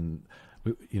scripted, and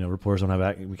reporters don't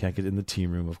have we can't get in the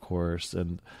team room, of course,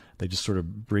 and they just sort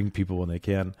of bring people when they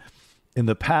can. In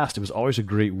the past, it was always a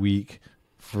great week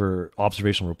for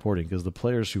observational reporting because the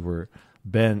players who were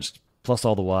benched, plus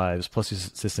all the wives, plus the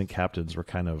assistant captains,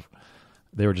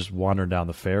 they were just wandering down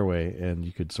the fairway, and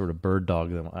you could sort of bird dog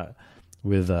them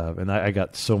and I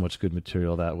got so much good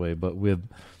material that way. But with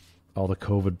all the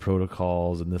COVID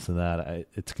protocols and this and that,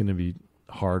 it's going to be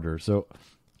harder. So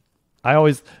I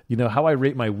always, how I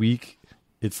rate my week,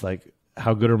 it's like,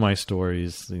 how good are my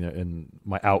stories, and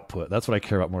my output. That's what I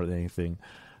care about more than anything.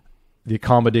 The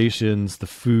accommodations, the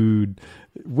food,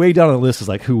 way down on the list is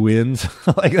like who wins.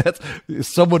 Like that's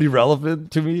somewhat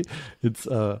irrelevant to me. It's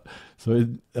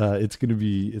it's gonna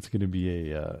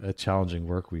be a challenging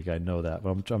work week. I know that,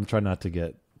 but I'm trying not to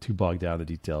get too bogged down in the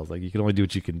details. Like you can only do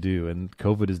what you can do, and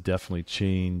COVID has definitely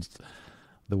changed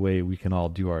the way we can all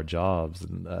do our jobs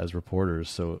and as reporters.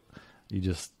 So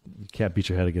you can't beat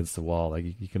your head against the wall. Like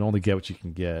you can only get what you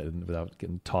can get, and without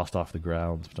getting tossed off the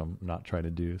ground, which I'm not trying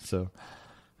to do. So.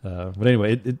 But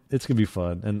anyway, it's going to be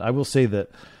fun. And I will say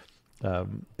that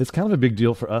it's kind of a big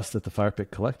deal for us at the Fire Pit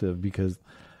Collective, because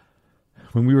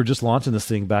when we were just launching this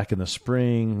thing back in the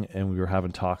spring and we were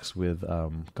having talks with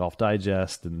Golf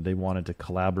Digest, and they wanted to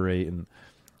collaborate, and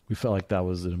we felt like that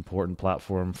was an important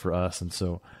platform for us. And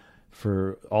so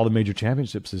for all the major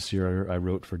championships this year, I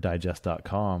wrote for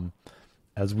digest.com.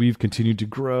 As we've continued to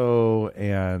grow,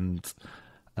 and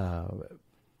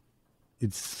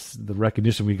it's the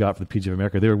recognition we got from the PGA of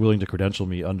America. They were willing to credential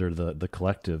me under the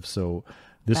collective. So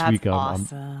this week,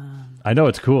 awesome. I know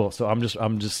it's cool. So I'm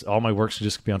just all my work should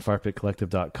just be on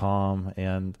firepitcollective.com.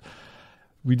 And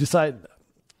we decided,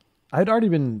 I'd already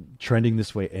been trending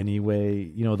this way anyway.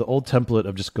 The old template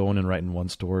of just going and writing one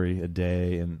story a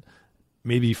day, and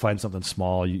maybe you find something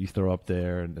small you throw up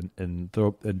there and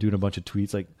doing a bunch of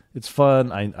tweets. Like it's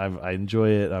fun. I enjoy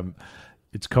it.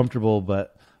 It's comfortable,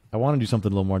 but I want to do something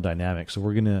a little more dynamic. So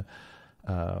we're going to,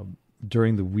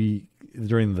 during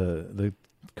the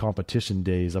competition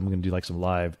days, I'm going to do like some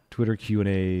live Twitter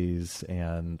Q&As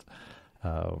and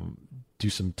do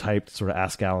some typed sort of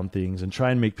Ask Alan things and try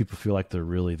and make people feel like they're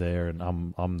really there. And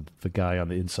I'm the guy on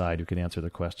the inside who can answer their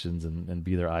questions and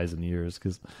be their eyes and ears.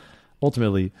 Because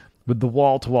ultimately, with the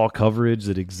wall-to-wall coverage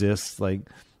that exists, like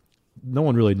no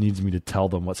one really needs me to tell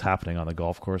them what's happening on the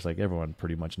golf course. Like everyone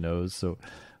pretty much knows. So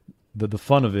the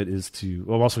fun of it is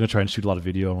I'm also going to try and shoot a lot of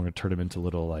video. I'm going to turn them into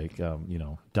little like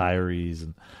diaries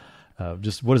and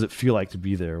just what does it feel like to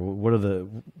be there? What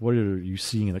are you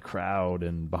seeing in the crowd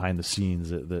and behind the scenes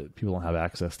that people don't have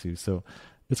access to? So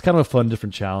it's kind of a fun,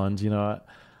 different challenge.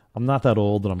 I'm not that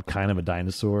old, and I'm kind of a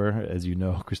dinosaur, as you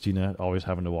know, Christina, always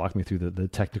having to walk me through the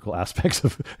technical aspects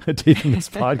of taping this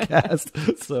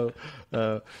podcast. So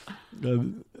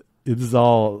it is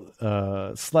all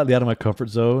slightly out of my comfort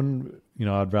zone.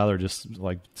 I'd rather just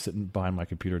like sitting behind my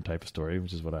computer and type a story,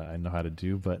 which is what I know how to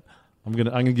do. But I'm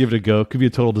gonna give it a go. Could be a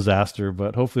total disaster,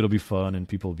 but hopefully it'll be fun and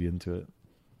people will be into it.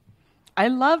 I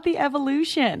love the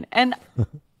evolution and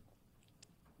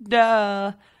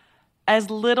as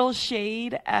little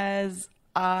shade as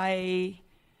I'm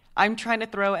trying to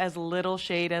throw as little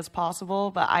shade as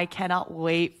possible, but I cannot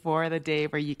wait for the day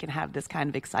where you can have this kind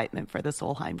of excitement for the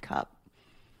Solheim Cup.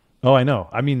 Oh, I know.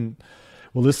 I mean,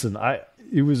 well, listen,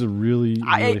 it was a really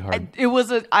hard.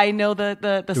 I know the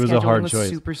scheduling was choice.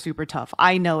 super, super tough.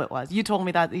 I know it was. You told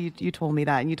me that. You told me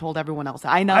that, and you told everyone else.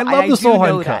 I know. I love the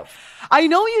Solheim Cup. I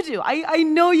know you do. I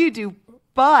know you do.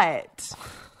 But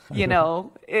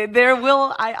there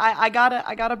will. I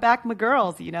gotta back my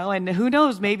girls. And who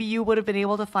knows? Maybe you would have been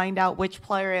able to find out which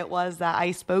player it was that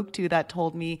I spoke to that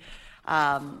told me.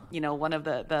 One of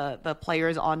the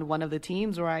players on one of the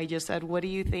teams where I just said, "What do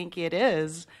you think it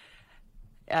is?"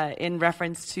 In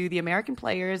reference to the American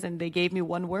players, and they gave me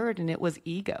one word, and it was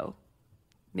ego.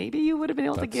 Maybe you would have been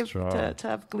able to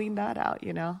have gleaned that out.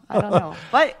 I don't know,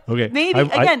 but okay. Maybe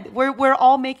we're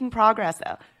all making progress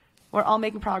though. We're all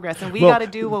making progress, and we got to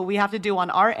do what we have to do on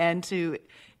our end to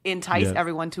entice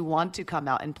everyone to want to come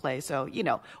out and play. So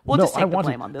we'll just take the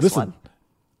blame on this one.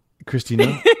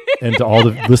 Christina, and to all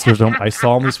the listeners at home, I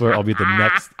solemnly swear I'll be at the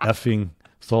next effing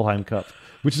Solheim Cup,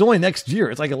 which is only next year.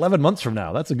 It's like 11 months from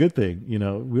now. That's a good thing. We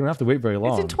don't have to wait very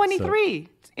long. It's in 23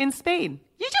 in Spain.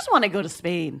 You just want to go to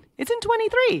Spain. It's in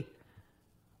 23.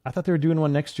 I thought they were doing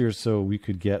one next year so we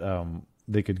could get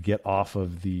they could get off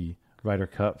of the Ryder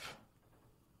Cup,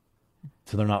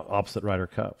 so they're not opposite Ryder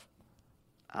Cup.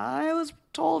 I was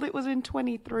told it was in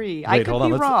 23. Wait, I could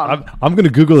be wrong. I'm going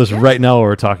to Google this right now while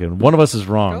we're talking. One of us is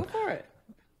wrong. Go for it.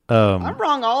 I'm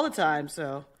wrong all the time,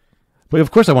 so. But of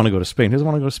course I want to go to Spain. Who doesn't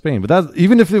want to go to Spain? But that,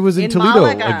 even if it was in Toledo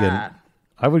Malaga. again,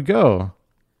 I would go.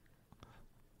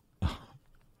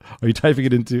 Are you typing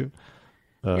it into?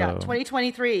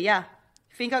 2023, yeah.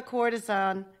 Finca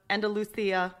Cortizan,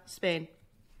 Andalusia, Spain.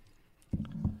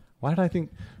 Why did I think...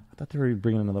 I thought they were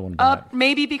bringing another one back.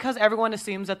 Maybe because everyone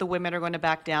assumes that the women are going to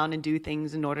back down and do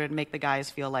things in order to make the guys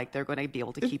feel like they're going to be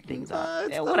able to keep things up.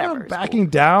 It's whatever. Not about backing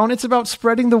down. It's about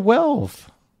spreading the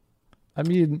wealth. I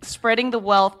mean... Spreading the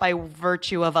wealth by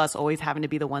virtue of us always having to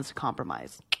be the ones to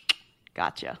compromise.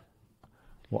 Gotcha.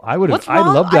 Well, I would have...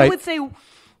 I would say...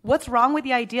 What's wrong with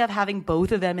the idea of having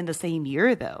both of them in the same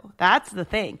year, though? That's the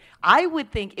thing. I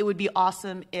would think it would be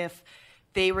awesome if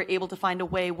they were able to find a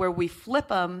way where we flip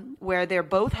them, where they're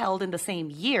both held in the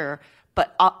same year,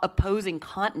 but opposing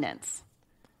continents.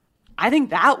 I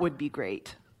think that would be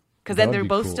great. Because then they're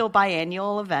both still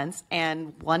biannual events,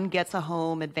 and one gets a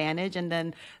home advantage, and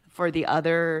then for the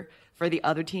other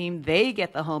team, they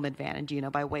get the home advantage,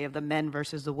 by way of the men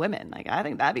versus the women. Like, I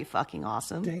think that'd be fucking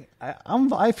awesome. Dang,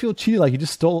 I feel cheated. Like, you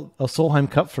just stole a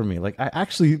Solheim Cup from me. Like, I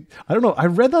don't know. I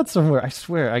read that somewhere. I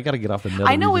swear, I got to get off the net.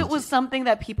 I know it was something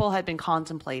that people had been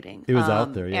contemplating. It was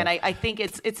out there, yeah. And I think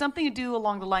it's something to do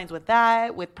along the lines with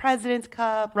that, with President's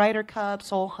Cup, Ryder Cup,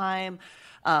 Solheim,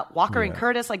 Walker and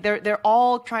Curtis. Like, they're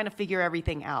all trying to figure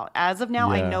everything out. As of now,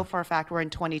 I know for a fact we're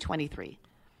in 2023.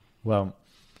 Well,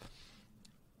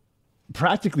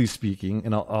 practically speaking,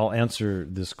 and I'll answer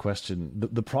this question,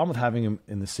 the problem with having them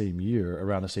in the same year,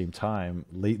 around the same time,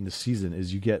 late in the season,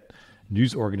 is you get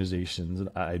news organizations, and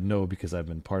I know because I've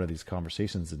been part of these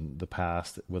conversations in the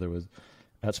past, whether it was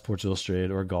at Sports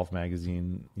Illustrated or Golf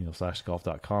Magazine,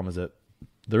 /golf.com, is that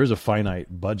there is a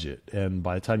finite budget, and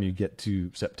by the time you get to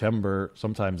September,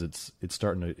 sometimes it's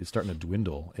starting to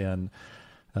dwindle, and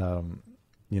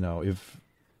if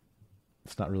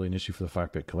it's not really an issue for the Fire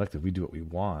Pit Collective, we do what we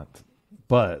want.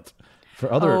 But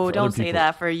for other don't other say people,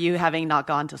 that for you having not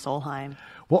gone to Solheim.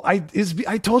 Well, I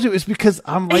told you it's because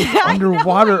I'm like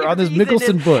underwater on this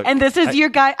Mickelson book, and this is your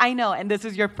guy. I know, and this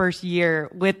is your first year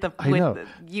with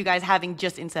you guys having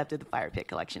just incepted the Fire Pit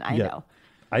Collection. I know.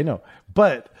 I know,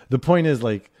 but the point is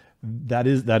like that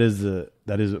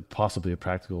is possibly a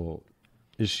practical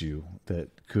issue that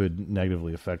could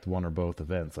negatively affect one or both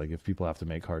events. Like if people have to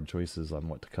make hard choices on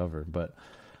what to cover, but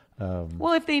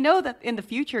well, if they know that in the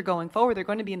future going forward they're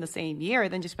going to be in the same year,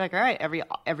 then just be like, all right,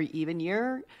 every even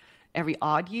year, every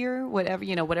odd year,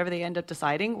 whatever they end up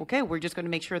deciding, okay, we're just going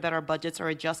to make sure that our budgets are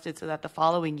adjusted so that the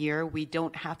following year we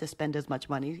don't have to spend as much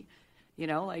money.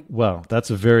 Well,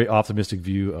 that's a very optimistic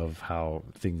view of how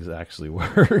things actually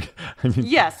work. I mean,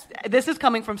 yes, this is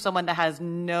coming from someone that has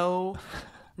no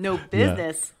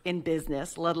business in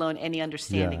business, let alone any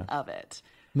understanding of it.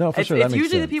 No, for sure. It's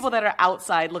usually the people that are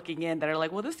outside looking in that are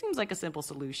like, well, this seems like a simple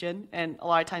solution. And a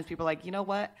lot of times people are like, you know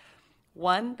what?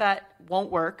 One, that won't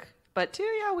work. But two,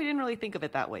 yeah, we didn't really think of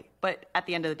it that way. But at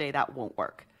the end of the day, that won't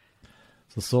work.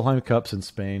 So Solheim Cups in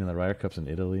Spain and the Ryder Cups in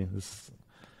Italy.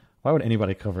 Why would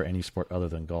anybody cover any sport other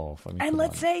than golf? I mean, and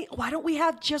let's say, why don't we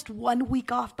have just 1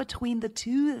 week off between the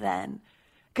two then?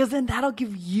 Because then that'll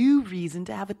give you reason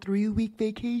to have a 3-week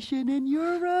vacation in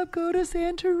Europe, go to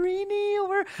Santorini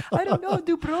or, I don't know,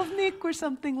 Dubrovnik or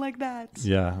something like that.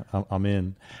 Yeah, I'm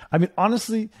in. I mean,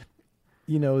 honestly,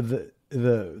 the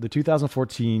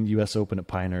 2014 U.S. Open at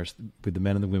Pinehurst with the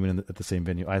men and the women at the same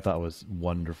venue, I thought was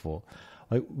wonderful.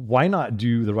 Like, why not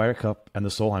do the Ryder Cup and the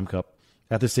Solheim Cup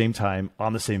at the same time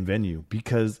on the same venue?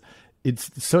 Because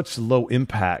it's such low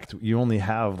impact. You only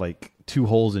have like 2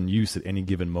 holes in use at any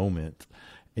given moment.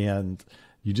 And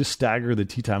you just stagger the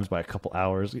tee times by a couple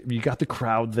hours. You got the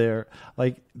crowd there.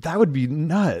 Like, that would be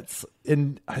nuts.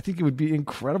 And I think it would be an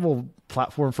incredible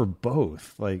platform for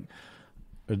both. Like,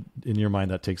 in your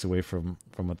mind, that takes away from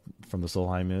the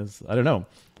Solheim is? I don't know.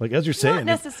 Like, as you're saying. Not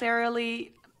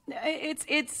necessarily. It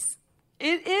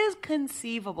is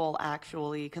conceivable,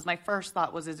 actually, because my first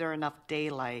thought was, is there enough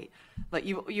daylight? But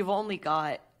you've only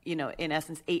got, in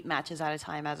essence, 8 matches at a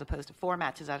time as opposed to 4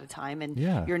 matches at a time. And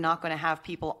you're not going to have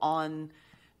people on,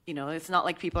 it's not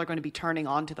like people are going to be turning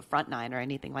on to the front 9 or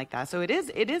anything like that. So it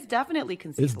is definitely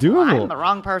conceivable. It's doable. I'm the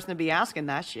wrong person to be asking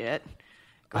that shit.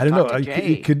 I don't know.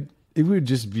 It would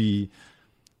just be,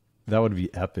 that would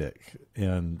be epic.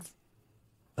 And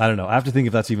I don't know. I have to think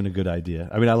if that's even a good idea.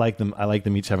 I mean, I like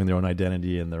them each having their own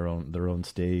identity and their own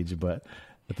stage, but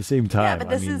at the same time, but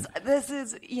this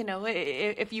is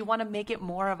if you want to make it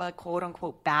more of a quote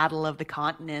unquote battle of the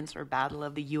continents or battle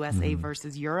of the USA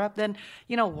versus Europe, then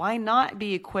why not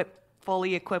be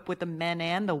fully equipped with the men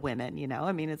and the women?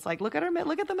 I mean, it's like look at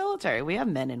the military. We have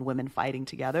men and women fighting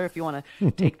together. If you want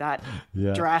to take that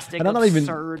drastic,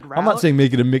 absurd route. I'm not saying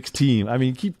make it a mixed team. I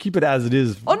mean, keep it as it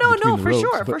is. Oh no, for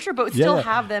sure, but still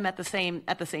have them at the same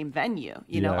venue.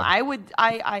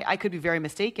 I could be very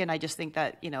mistaken. I just think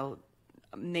that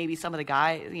maybe some of the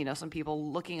guys, some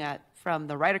people looking at from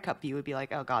the Ryder Cup view would be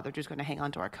like, oh God, they're just going to hang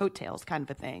on to our coattails, kind of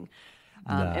a thing.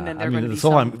 And then they're going to be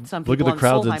some people look at the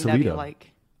crowds in Solheim that be Toledo.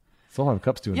 Like, Solheim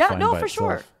Cup's doing fine by for itself.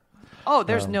 Sure. Oh,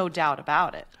 there's no doubt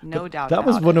about it. No doubt. That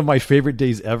was one of my favorite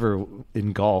days ever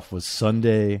in golf. Was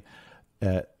Sunday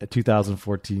at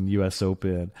 2014 U.S.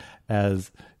 Open,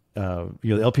 as the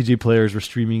LPGA players were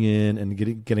streaming in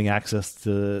and getting access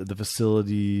to the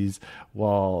facilities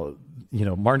while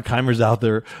Martin Keimer's out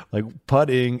there like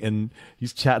putting and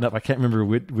he's chatting up. I can't remember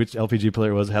which LPGA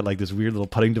player it was, had like this weird little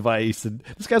putting device, and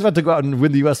this guy's about to go out and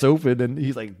win the U.S. Open, and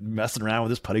he's like messing around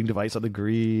with this putting device on the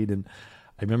green. And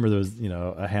I remember there was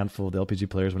a handful of the LPGA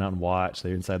players went out and watched. They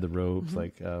were inside the ropes,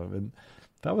 and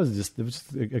that was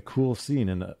just a cool scene.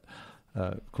 And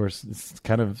of course, it's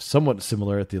kind of somewhat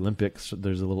similar at the Olympics.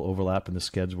 There's a little overlap in the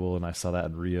schedule, and I saw that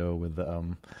in Rio with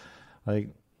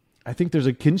I think there's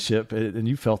a kinship, and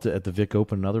you felt it at the Vic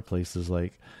Open and other places.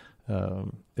 Like,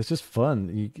 it's just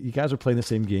fun. You guys are playing the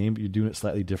same game, but you're doing it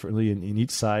slightly differently, and each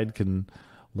side can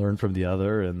learn from the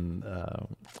other. And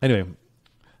anyway,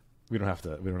 we don't have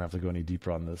to go any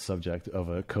deeper on the subject of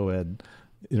a co-ed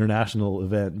international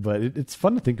event, but it's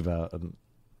fun to think about. And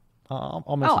I'll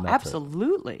mention that. Oh,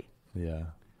 absolutely. Yeah.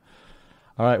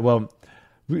 All right. Well,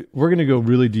 we're going to go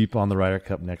really deep on the Ryder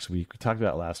Cup next week. We talked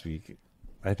about it last week.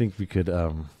 I think we could.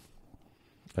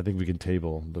 I think we can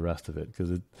table the rest of it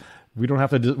because we don't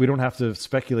have to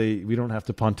speculate. We don't have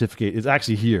to pontificate. It's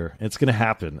actually here. It's going to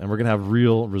happen, and we're going to have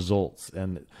real results.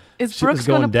 And is Brooks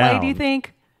going to play? Do you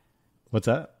think? What's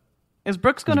that? Is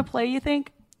Brooks going to play? You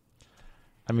think?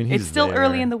 I mean, it's still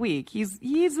early in the week. He's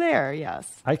there. Yes.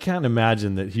 I can't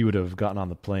imagine that he would have gotten on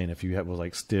the plane if he was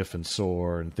like stiff and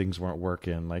sore and things weren't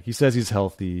working. Like, he says he's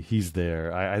healthy. He's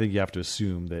there. I think you have to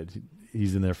assume that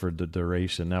he's in there for the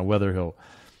duration. Now, whether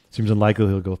seems unlikely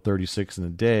he'll go 36 in a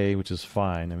day, which is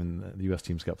fine. I mean, the U.S.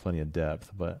 team's got plenty of depth,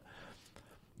 but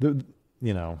Brooks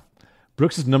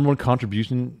Brooks' number one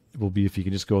contribution will be if he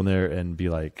can just go in there and be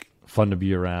like fun to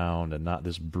be around and not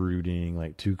this brooding,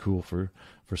 like too cool for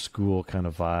school kind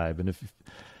of vibe. And if,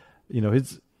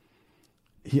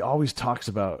 he always talks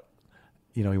about,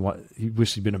 he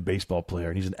wished he'd been a baseball player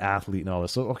and he's an athlete and all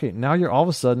this. So, okay, now all of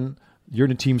a sudden you're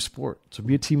in a team sport. So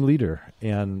be a team leader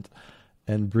and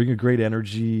bring a great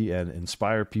energy and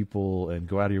inspire people and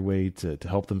go out of your way to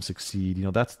help them succeed.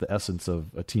 That's the essence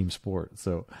of a team sport.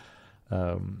 So,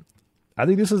 I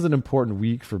think this is an important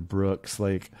week for Brooks.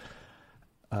 Like,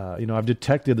 I've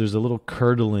detected there's a little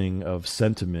curdling of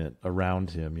sentiment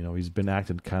around him. He's been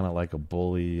acting kind of like a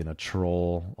bully and a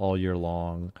troll all year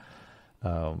long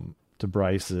to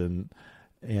Bryson.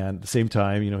 And at the same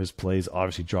time, his plays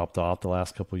obviously dropped off the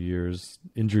last couple of years,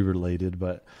 injury related.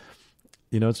 But,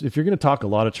 if you're going to talk a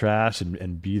lot of trash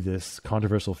and be this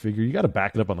controversial figure, you got to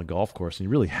back it up on the golf course. And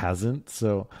he really hasn't.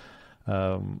 So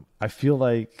I feel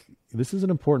like this is an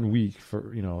important week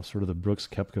for, sort of the Brooks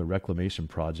Koepka reclamation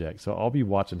project. So I'll be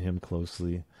watching him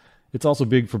closely. It's also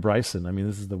big for Bryson. I mean,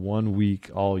 this is the 1 week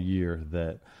all year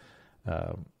that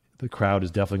the crowd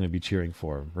is definitely going to be cheering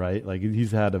for him, right? Like,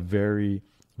 he's had a very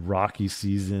rocky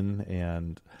season,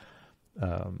 and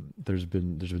there's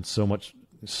been so much,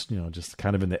 just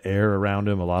kind of in the air around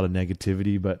him, a lot of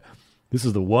negativity. But this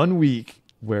is the 1 week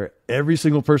where every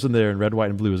single person there in red,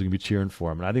 white, and blue is going to be cheering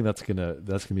for him. And I think that's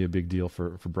gonna be a big deal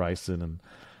for Bryson.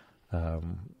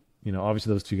 And,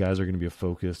 obviously those two guys are going to be a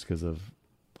focus because of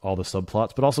all the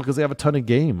subplots, but also because they have a ton of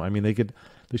game. I mean, they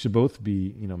should both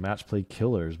be, match play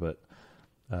killers, but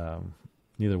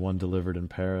neither one delivered in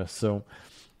Paris. So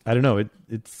I don't know.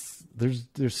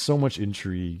 There's so much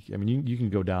intrigue. I mean, you can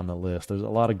go down the list. There's a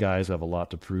lot of guys who have a lot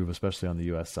to prove, especially on the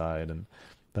U.S. side. And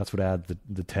that's what adds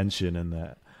the tension and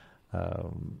that,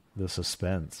 the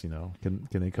suspense, can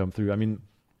they come through? I mean,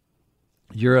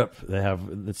 Europe,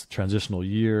 it's a transitional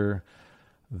year.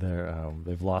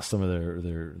 They've lost some of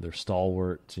their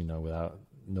stalwarts, without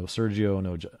no Sergio,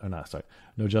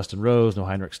 no Justin Rose, no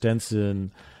Heinrich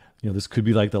Stenson. This could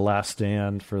be like the last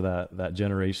stand for that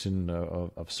generation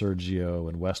of Sergio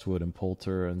and Westwood and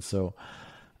Poulter. And so,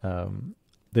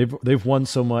 They've won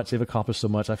so much. They've accomplished so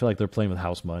much. I feel like they're playing with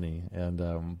house money.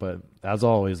 And but as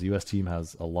always, the U.S. team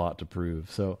has a lot to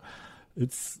prove. So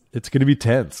it's going to be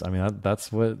tense. I mean, that's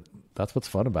what's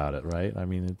fun about it, right? I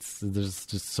mean, there's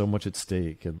just so much at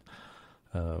stake. And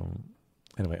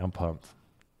anyway, I'm pumped.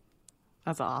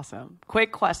 That's awesome.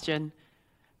 Quick question: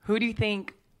 who do you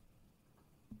think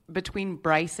between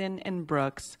Bryson and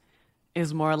Brooks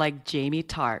is more like Jamie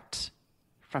Tart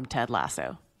from Ted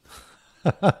Lasso?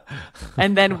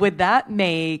 And then would that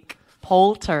make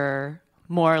Poulter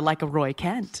more like a Roy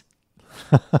Kent?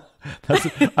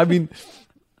 I mean,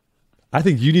 I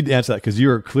think you need to answer that because you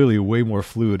are clearly way more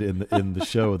fluid in the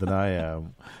show than I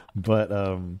am. But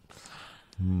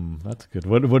that's good.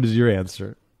 What is your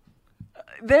answer?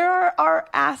 There are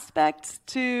aspects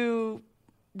to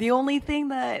the only thing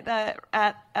that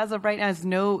as of right now is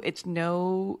no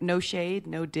shade,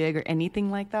 no dig or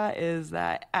anything like that, is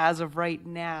that as of right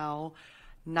now,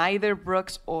 neither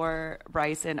Brooks or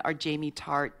Bryson are Jamie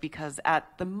Tart, because at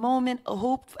the moment,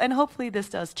 hopefully this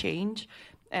does change,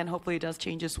 and hopefully it does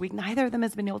change this week, neither of them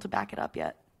has been able to back it up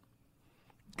yet.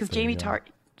 Because Jamie Tart,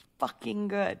 fucking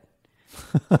good.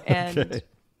 And okay.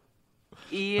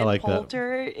 Ian like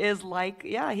Poulter is like,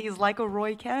 he's like a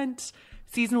Roy Kent,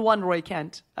 season 1 Roy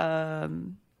Kent.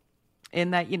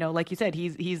 In that, like you said,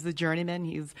 he's the journeyman.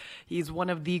 He's one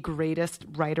of the greatest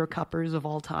Ryder Cuppers of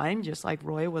all time, just like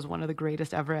Roy was one of the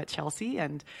greatest ever at Chelsea.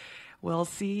 And we'll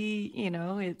see,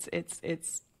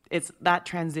 it's that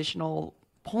transitional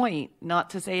point.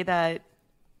 Not to say that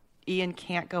Ian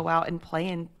can't go out and play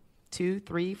in 2,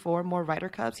 3, 4 more Ryder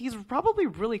Cups. He's probably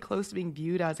really close to being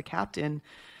viewed as a captain.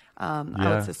 I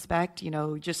would suspect,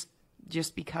 just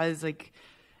because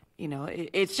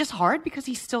it's just hard because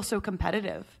he's still so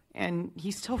competitive. And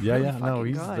he's still really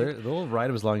fucking good. They'll ride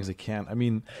him as long as they can. I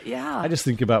mean, I just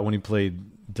think about when he played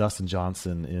Dustin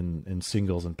Johnson in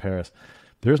singles in Paris.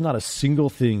 There's not a single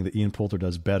thing that Ian Poulter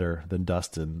does better than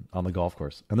Dustin on the golf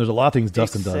course. And there's a lot of things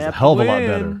Dustin does a hell of a lot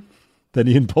better than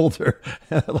Ian Poulter.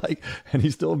 And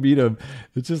he still beat him.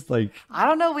 It's just like, I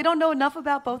don't know. We don't know enough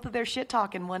about both of their shit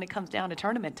talking when it comes down to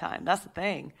tournament time. That's the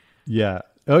thing. Yeah.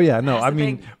 Oh yeah, no, I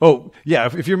mean,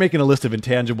 if you're making a list of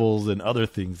intangibles and other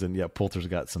things, then Poulter's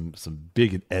got some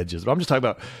big edges. But I'm just talking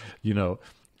about,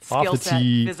 off the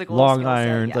tee, long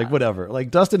iron, like whatever. Like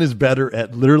Dustin is better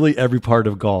at literally every part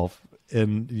of golf,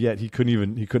 and yet he couldn't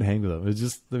hang with him. It's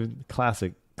just the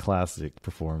classic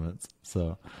performance.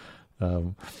 So,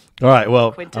 all right,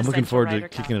 well, I'm looking forward to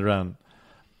kicking it around.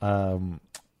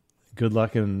 Good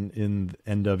luck in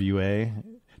NWA.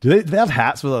 Do they have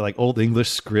hats with like old English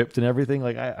script and everything?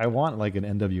 Like I want like an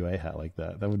NWA hat like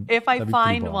that. If I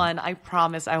find one, I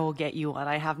promise I will get you one.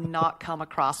 I have not come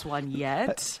across one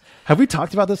yet. Have we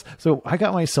talked about this? So I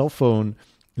got my cell phone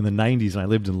in the 90s and I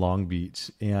lived in Long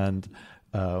Beach, and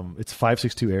it's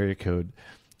 562 area code.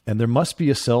 And there must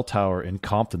be a cell tower in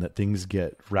Compton that things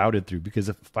get routed through, because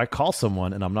if I call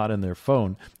someone and I'm not in their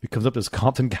phone, it comes up as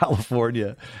Compton,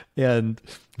 California, and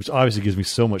which obviously gives me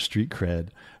so much street cred.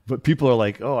 But people are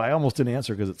like, "Oh, I almost didn't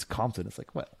answer because it's Compton." It's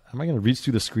like, what? Am I going to reach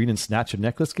through the screen and snatch a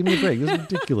necklace? Give me a break. This is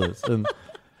ridiculous. And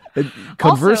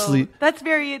conversely,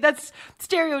 also, that's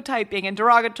stereotyping and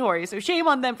derogatory. So shame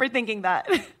on them for thinking that.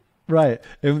 Right.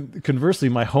 And conversely,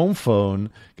 my home phone,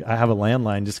 I have a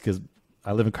landline just because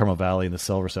I live in Carmel Valley and the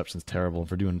cell reception is terrible. And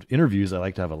for doing interviews, I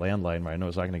like to have a landline where I know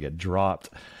it's not going to get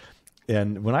dropped.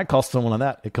 And when I call someone on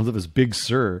that, it comes up as Big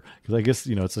Sir, because I guess,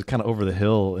 it's kind of over the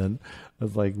hill. And I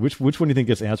was like, which one do you think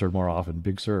gets answered more often,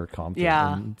 Big Sir or Compton?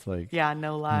 Yeah. And it's like, yeah,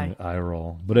 no lie. Eye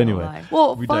roll. But anyway,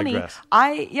 well, we funny. digress.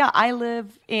 I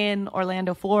live in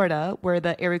Orlando, Florida, where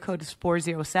the area code is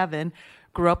 407.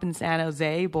 Grew up in San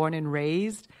Jose, born and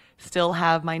raised. Still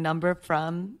have my number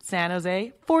from San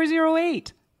Jose,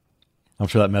 408. I'm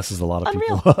sure that messes a lot of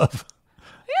Unreal. people up.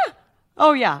 Yeah.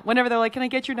 Oh, yeah. Whenever they're like, can I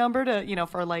get your number to,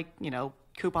 for like,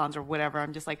 coupons or whatever,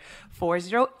 I'm just like,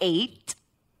 408.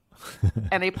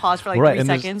 And they pause for like right, 3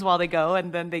 seconds while they go,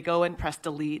 and then they go and press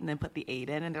delete and then put the 8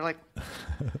 in, and they're like...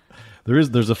 There's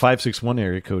a 561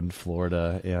 area code in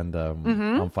Florida, and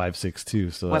on 562.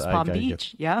 So West Palm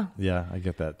Beach, yeah. Yeah, I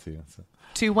get that too. So.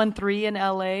 213 in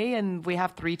LA, and we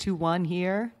have 321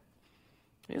 here.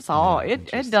 It's all it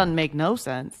doesn't make no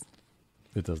sense.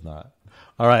 It does not.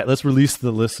 All right, let's release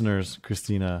the listeners,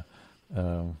 Christina.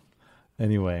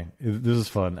 Anyway, this is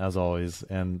fun as always,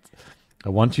 and I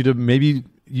want you to maybe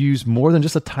use more than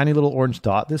just a tiny little orange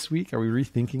dot this week. Are we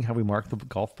rethinking how we mark the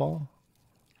golf ball?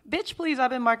 Bitch, please, I've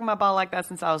been marking my ball like that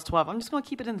since I was 12. I'm just going to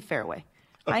keep it in the fairway.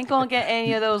 I ain't going to get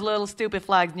any of those little stupid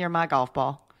flags near my golf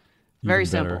ball. Very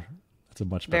simple. That's a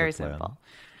much better Very plan. simple.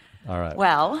 All right.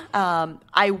 Well,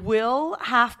 I will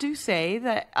have to say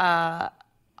that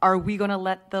are we going to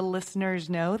let the listeners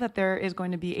know that there is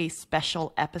going to be a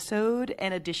special episode,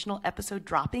 an additional episode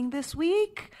dropping this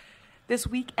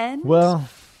weekend? Well,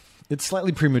 it's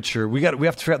slightly premature. We have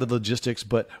to figure out the logistics,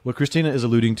 but what Christina is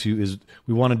alluding to is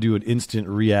we want to do an instant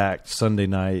react Sunday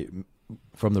night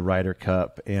from the Ryder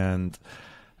Cup, and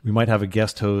we might have a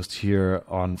guest host here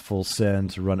on Full Send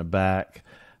to run it back.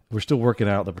 We're still working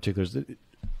out the particulars.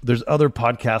 There's other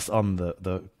podcasts on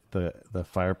the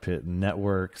Fire Pit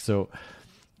Network, so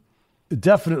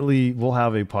definitely we'll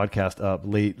have a podcast up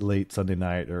late Sunday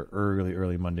night or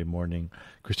early Monday morning.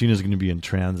 Christina's going to be in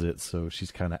transit, so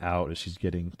she's kind of out as she's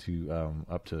getting to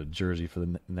up to Jersey for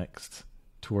the next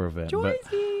tour event.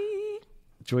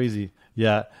 Joyzy,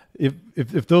 yeah.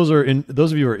 If those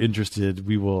of you who are interested,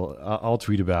 I'll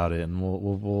tweet about it and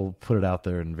we'll put it out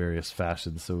there in various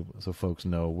fashions so folks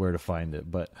know where to find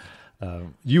it. But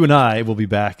you and I will be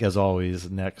back as always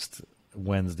next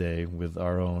Wednesday with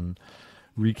our own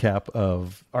recap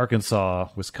of Arkansas,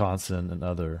 Wisconsin, and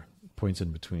other points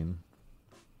in between.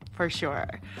 For sure.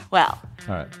 Well,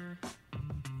 all right.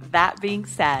 That being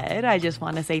said, I just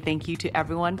want to say thank you to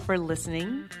everyone for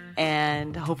listening,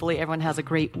 and hopefully everyone has a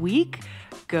great week.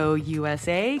 Go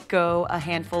USA, go a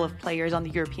handful of players on the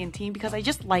European team because I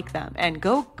just like them, and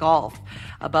go golf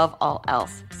above all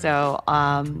else. So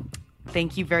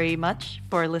thank you very much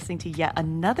for listening to yet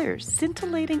another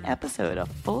scintillating episode of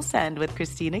Full Send with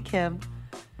Christina Kim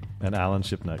and Alan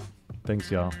Shipnuck.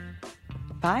 Thanks, y'all.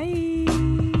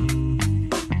 Bye.